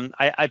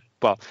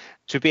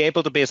 to be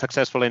able to be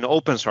successful in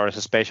open source,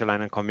 especially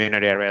in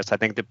community areas, I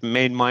think the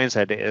main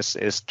mindset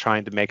is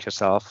trying to make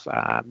yourself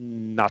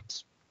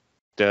not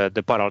the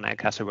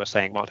bottleneck, as we were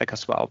saying, Waldek,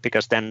 as well,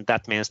 because then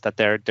that means that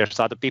there's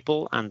other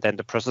people, and then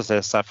the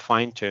processes are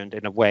fine-tuned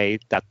in a way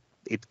that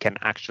it can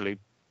actually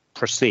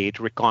proceed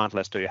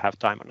regardless do you have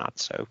time or not.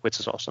 So, which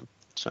is awesome.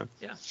 So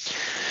yeah.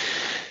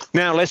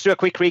 Now let's do a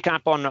quick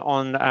recap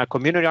on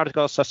community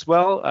articles as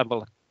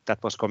well.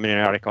 That was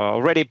community article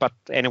already, but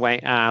anyway,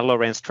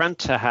 Lawrence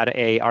Trent had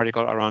a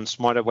article around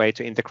smarter way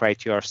to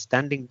integrate your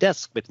standing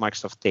desk with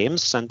Microsoft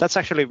Teams, and that's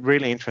actually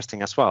really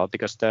interesting as well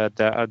because the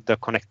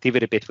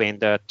connectivity between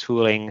the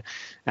tooling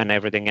and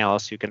everything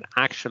else, you can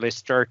actually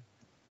start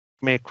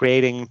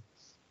creating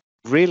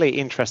really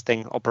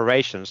interesting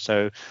operations.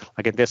 So,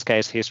 like in this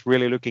case, he's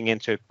really looking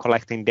into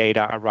collecting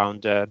data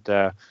around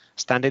the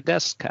standing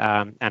desk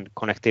and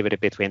connectivity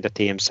between the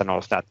teams and all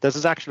of that. This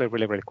is actually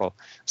really, really cool.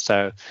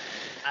 So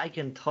I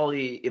can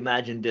totally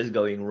imagine this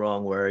going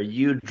wrong where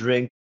you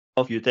drink,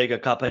 you take a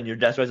cup and your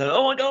desk is like,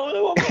 oh my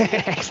God.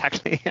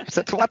 Exactly.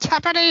 So, what's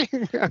happening?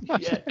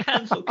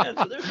 Cancel. There's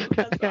no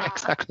cancel. Yeah,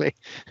 exactly.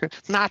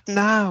 Not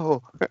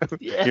now.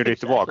 Yeah, you need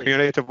to walk. You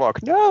need to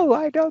walk. No,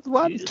 I don't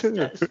want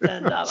to.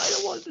 Stand up. I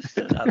don't want to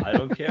stand up. I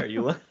don't care.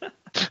 You want.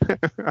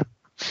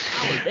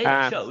 Our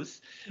data shows.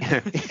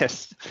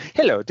 Yes.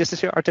 Hello, this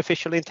is your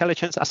artificial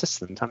intelligence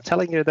assistant. I'm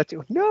telling you that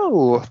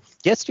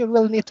yes, you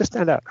will need to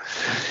stand up.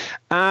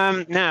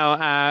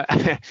 Now,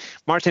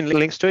 Martin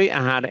Linkstui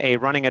had a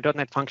running a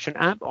 .NET Function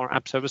app or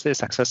app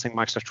services accessing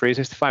Microsoft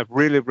 365.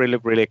 Really, really,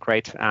 really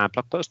great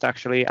blog post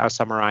actually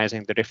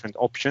summarizing the different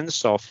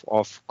options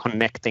of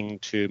connecting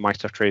to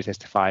Microsoft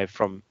 365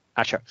 from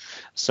Azure.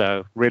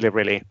 So really,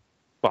 really,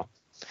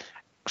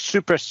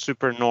 super,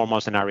 super normal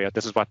scenario.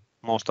 This is what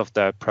most of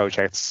the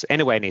projects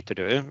anyway need to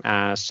do.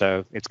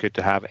 So it's good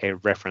to have a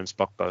reference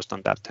blog post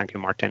on that. Thank you,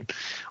 Martin,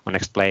 on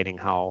explaining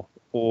how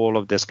all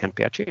of this can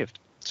be achieved.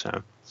 So,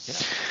 yeah.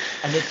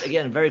 And it's,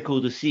 again, very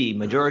cool to see.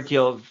 Majority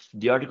of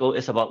the article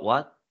is about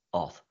what?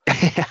 Auth.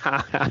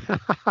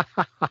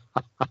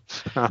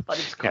 But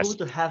it's cool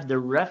to have the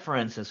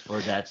references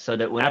for that so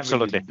that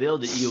whenever you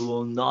build it, you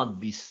will not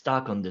be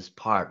stuck on this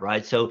part,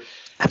 right? So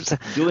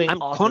doing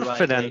auth the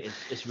right way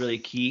is really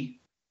key.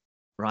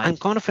 Right. I'm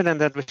confident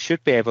that we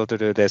should be able to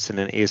do this in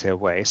an easier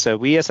way. So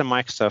we as a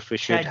Microsoft, we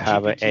should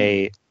have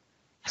a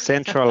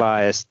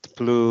centralized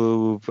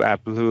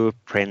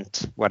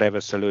blueprint, whatever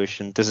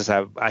solution. This is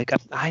I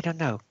don't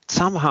know.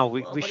 Somehow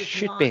we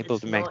should be able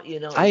to make.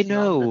 I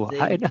know.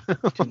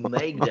 To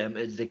make them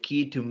is the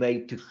key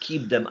to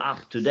keep them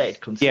up to date.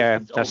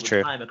 Yeah, that's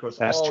true. Time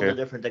across all the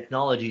different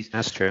technologies.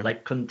 That's true.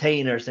 Like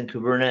containers and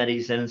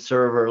Kubernetes and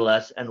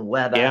serverless and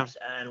web apps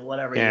and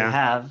whatever you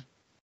have.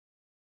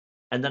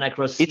 And then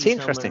across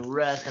CSOM and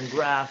REST and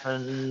Graph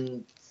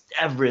and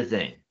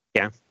everything.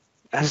 Yeah,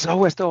 and it's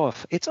always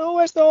off. It's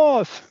always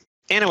off.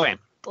 Anyway,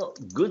 Well,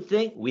 good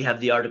thing we have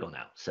the article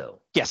now. So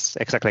yes,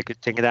 exactly.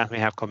 Good thing that we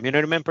have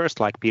community members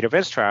like Peter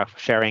Vesa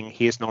sharing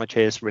his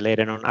knowledge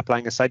related on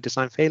applying a site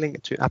design, failing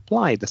to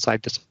apply the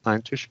site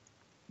design to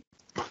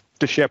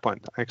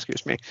SharePoint,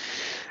 excuse me.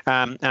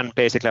 And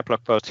basically a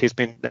blog post, he's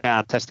been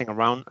testing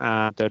around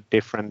the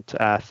different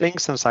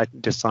things and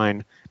site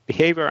design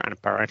behavior and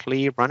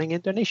apparently running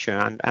into an issue.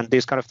 And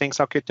these kind of things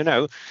are good to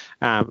know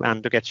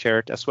and to get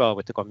shared as well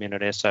with the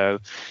community. So,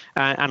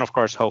 and of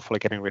course, hopefully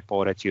getting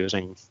reported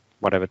using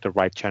whatever the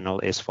right channel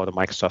is for the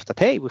Microsoft that,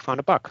 hey, we found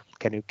a bug.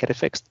 Can you get it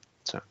fixed?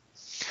 So,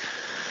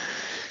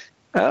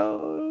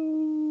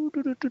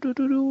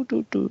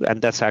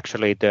 and that's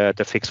actually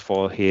the fix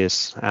for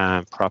his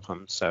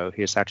problem. So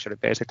he's actually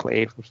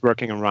basically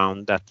working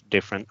around that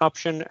different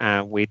option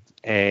with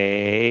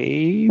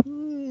a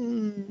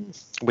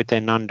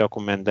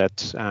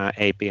non-documented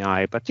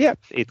API. But yeah,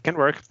 it can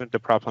work. But the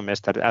problem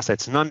is that as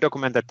it's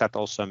non-documented, that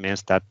also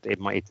means that it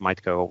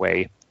might go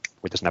away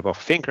with a snap of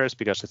fingers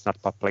because it's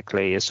not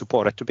publicly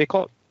supported to be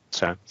called.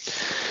 So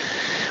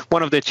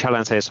one of the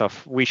challenges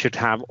of we should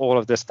have all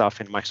of this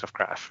stuff in Microsoft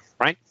Graph,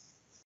 right?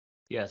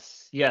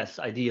 Yes,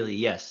 ideally,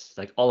 yes.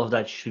 Like all of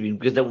that should be,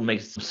 because that would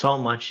make it so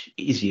much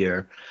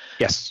easier.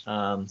 Yes.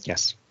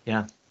 Yes.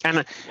 Yeah.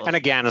 And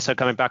again, so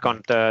coming back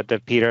on the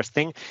Peter's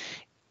thing,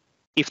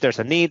 if there's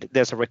a need,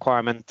 there's a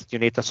requirement, you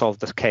need to solve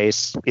this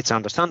case. It's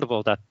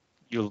understandable that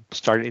you'll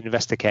start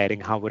investigating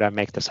how would I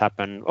make this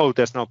happen. Oh,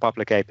 there's no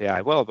public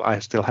API. Well, I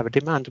still have a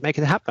demand to make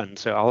it happen,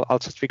 so I'll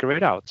just figure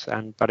it out.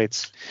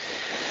 But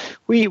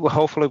we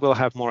hopefully will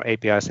have more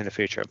APIs in the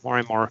future. More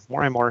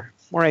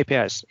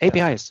APIs.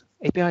 APIs.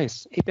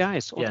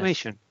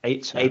 Automation.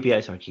 Yes.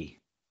 APIs are key.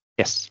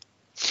 Yes.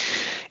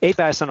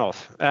 APIs and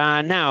off.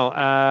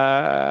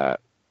 Now.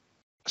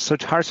 So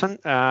Tarzan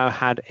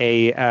had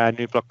a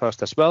new blog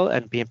post as well,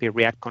 and PnP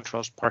React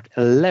Controls Part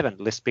 11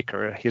 list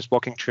picker. He's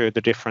walking through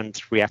the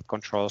different React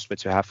controls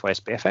which you have for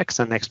SPFX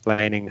and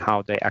explaining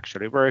how they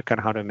actually work and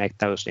how to make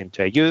those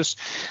into use.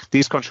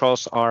 These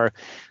controls are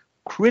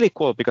really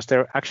cool because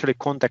they're actually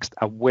context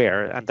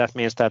aware, and that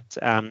means that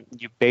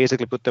you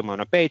basically put them on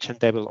a page and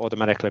they will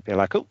automatically be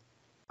like, oh,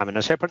 I'm in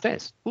a SharePoint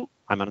days. Oh,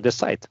 I'm on this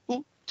site.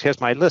 Oh,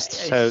 here's my list.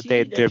 So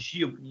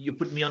you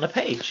put me on a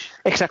page.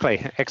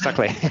 Exactly.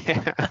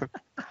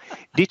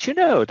 Did you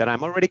know that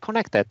I'm already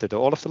connected to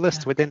all of the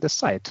lists within the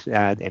site?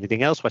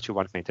 Anything else what you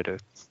want me to do?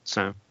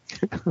 So,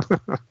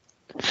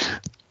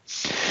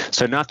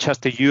 so not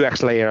just the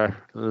UX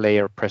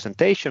layer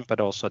presentation, but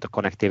also the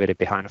connectivity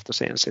behind the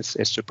scenes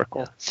is super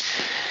cool. Yeah.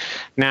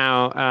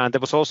 Now, there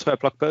was also a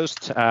blog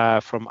post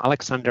from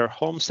Alexander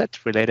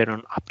Holmstedt related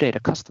on update a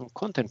custom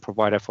content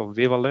provider for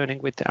Viva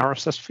Learning with the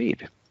RSS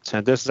feed. So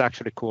this is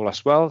actually cool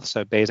as well.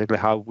 So basically,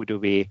 how do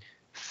we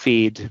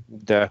feed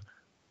the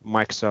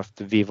Microsoft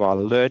Viva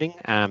Learning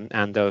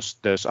and those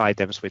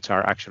items which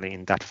are actually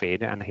in that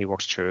feed? And he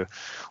walks through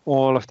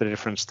all of the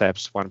different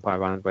steps one by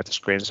one with the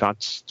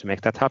screenshots to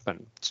make that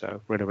happen. So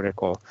really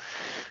cool.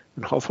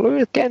 And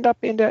hopefully it can end up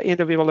in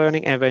the Viva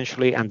Learning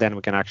eventually, and then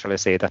we can actually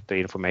see that the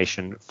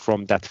information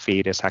from that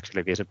feed is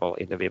actually visible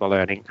in the Viva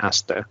Learning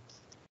as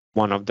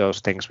one of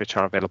those things which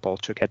are available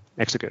to get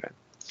executed.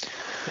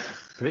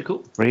 Very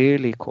cool.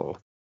 Really cool.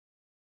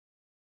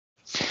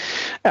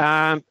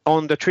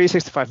 On the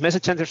 365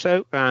 Message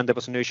Center there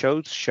was a new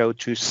show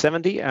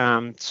 270.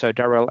 So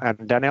Daryl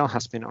and Daniel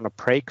has been on a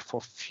break for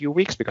a few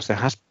weeks because there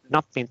has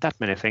not been that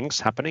many things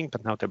happening,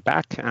 but now they're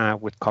back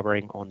with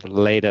covering on the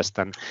latest.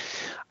 And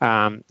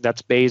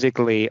that's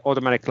basically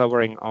automatic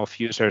lowering of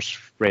users'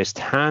 raised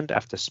hand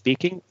after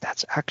speaking.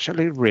 That's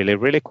actually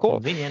really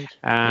cool. Convenient.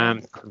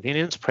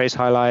 Convenience, praise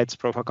highlights,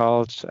 profile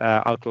calls,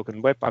 Outlook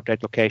and web,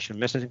 update location,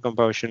 messaging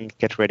composition,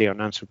 get ready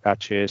on answer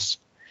patches,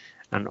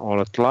 and a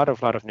lot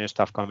of new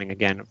stuff coming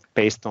again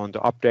based on the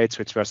updates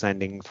which we're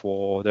sending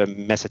for the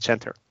Message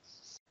Center.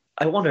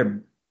 I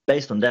wonder,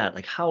 based on that,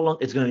 like how long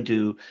it's going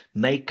to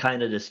make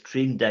kind of the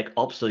Stream Deck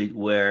obsolete,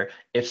 where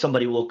if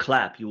somebody will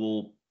clap, you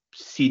will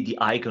see the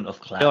icon of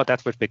clap. Oh,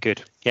 that would be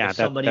good. Yeah, if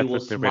somebody will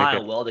smile,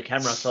 really well, the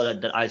camera saw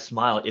that I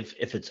smile if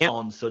it's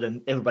on, so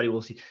then everybody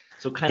will see.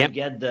 So kind of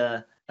get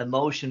the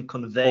emotion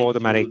conveyed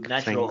automatic through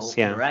natural things,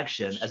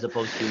 interaction, as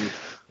opposed to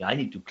I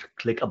need to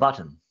click a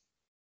button.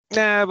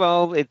 Yeah,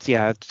 well,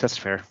 that's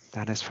fair.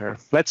 That is fair.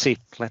 Let's see.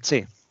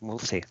 We'll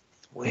see.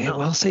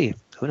 We'll see.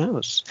 Who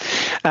knows?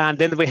 And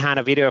then we had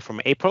a video from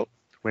April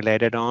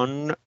related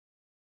on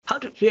how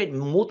to create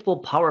multiple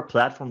Power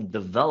Platform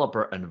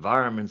developer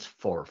environments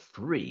for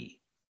free.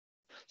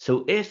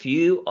 So if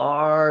you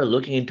are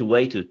looking into a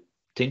way to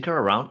tinker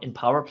around in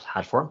Power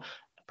Platform,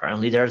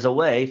 apparently there's a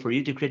way for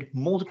you to create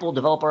multiple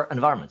developer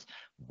environments.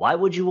 Why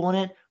would you want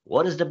it?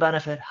 What is the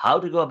benefit? How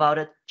to go about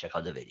it? Check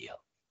out the video.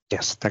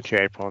 Yes, thank you,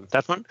 April, on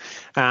that one.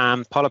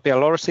 Paolo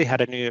Pialorsi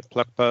had a new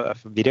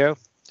video.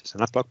 It's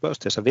not blog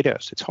post, it's a video.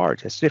 It's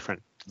hard, it's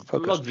different.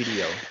 Blog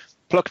video.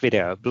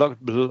 Plodio.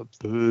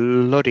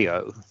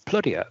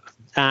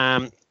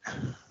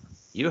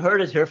 You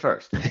heard it here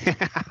first.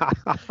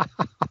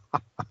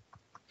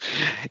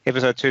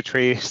 episode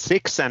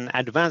 236 and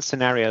advanced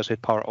scenarios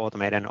with Power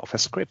Automate and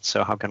Office scripts.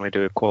 So how can we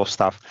do cool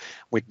stuff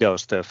with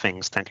those two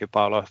things? Thank you,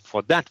 Paolo,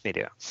 for that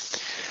video.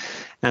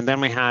 And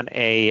then we had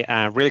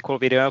a really cool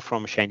video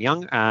from Shane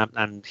Young,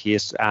 and he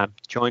is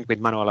joined with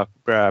Manuela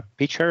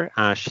Pitcher.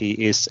 She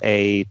is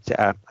a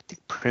I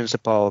think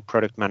principal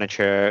product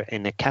manager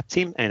in a CAT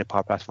team, in a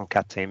Power Platform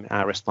CAT team,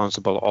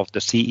 responsible of the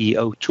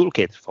CEO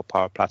toolkit for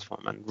Power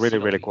Platform. And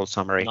really cool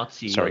summary. Not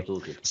CEO Sorry.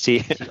 toolkit.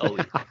 COE.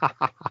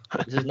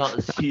 This is not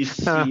the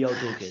CEO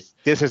toolkit.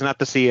 This is not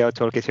the CEO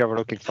toolkit you were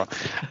looking for.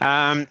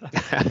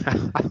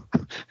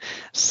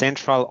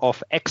 Central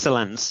of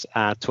Excellence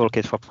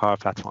toolkit for Power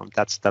Platform.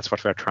 That's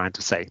what we're trying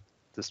to say.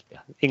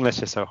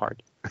 English is so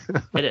hard.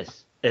 It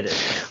is.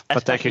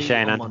 But thank you,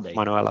 Shane and Monday.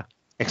 Manuela.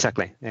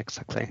 Exactly.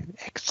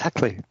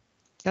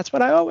 That's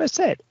what I always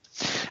said.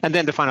 And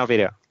then the final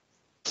video.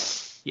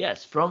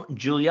 Yes, from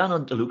Giuliano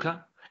De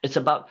Luca. It's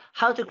about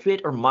how to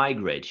create or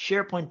migrate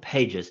SharePoint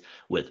pages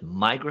with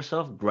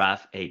Microsoft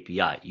Graph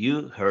API.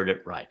 You heard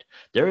it right.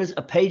 There is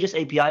a Pages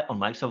API on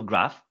Microsoft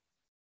Graph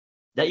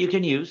that you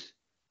can use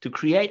to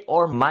create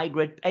or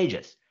migrate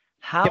pages.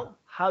 How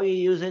you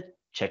use it,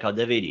 check out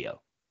the video.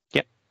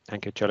 Yep.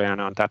 Thank you,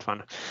 Giuliano, on that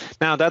one.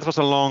 Now, that was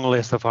a long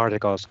list of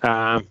articles.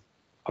 Are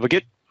we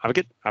good?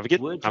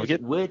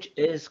 Which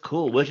is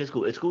cool.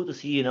 It's cool to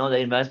see, the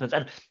investments.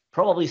 And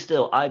probably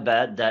still, I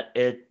bet that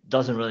it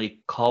doesn't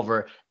really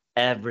cover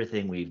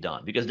everything we've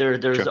done, because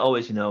there's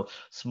always,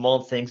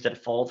 small things that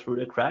fall through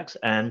the cracks,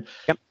 and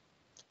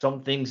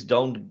some things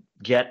don't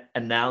get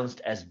announced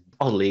as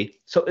broadly.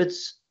 So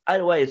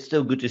either way, it's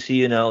still good to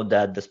see,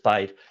 that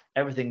despite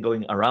everything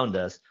going around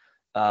us,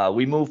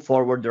 we move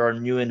forward. There are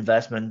new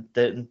investments.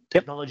 The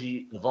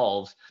technology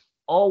evolves,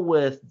 all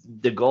with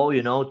the goal,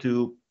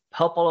 to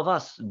help all of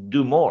us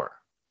do more.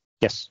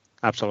 Yes,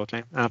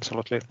 absolutely. A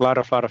lot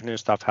of new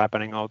stuff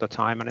happening all the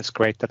time, and it's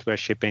great that we're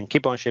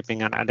keep on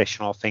shipping and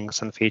additional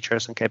things and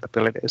features and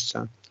capabilities,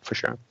 for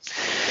sure.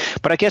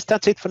 But I guess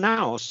that's it for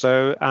now.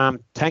 So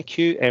thank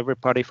you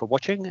everybody for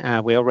watching.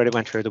 We already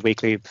went through the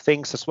weekly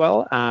things as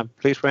well.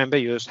 Please remember,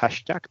 use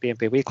hashtag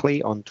PnP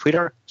Weekly on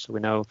Twitter, so we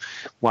know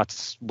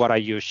what are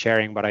you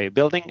sharing, what are you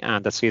building,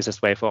 and that's the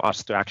easiest way for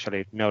us to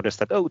actually notice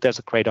that, oh, there's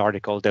a great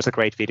article, there's a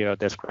great video,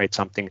 there's great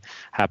something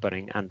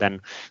happening, and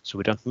then so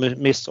we don't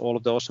miss all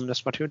of the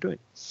awesomeness what you're doing.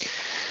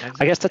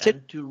 I guess that's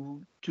it.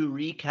 To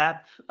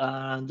recap,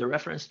 the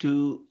reference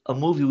to a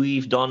movie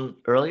we've done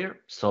earlier,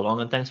 So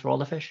Long and Thanks for All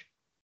the Fish.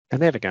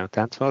 And there we go.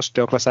 That was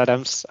Douglas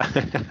Adams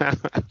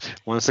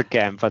once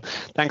again. But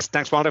thanks,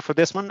 Waldek, for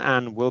this one,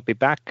 and we'll be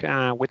back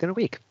within a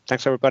week.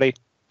 Thanks, everybody.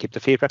 Keep the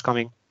feedback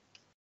coming.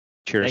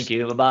 Cheers. Thank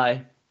you.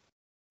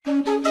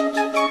 Bye-bye.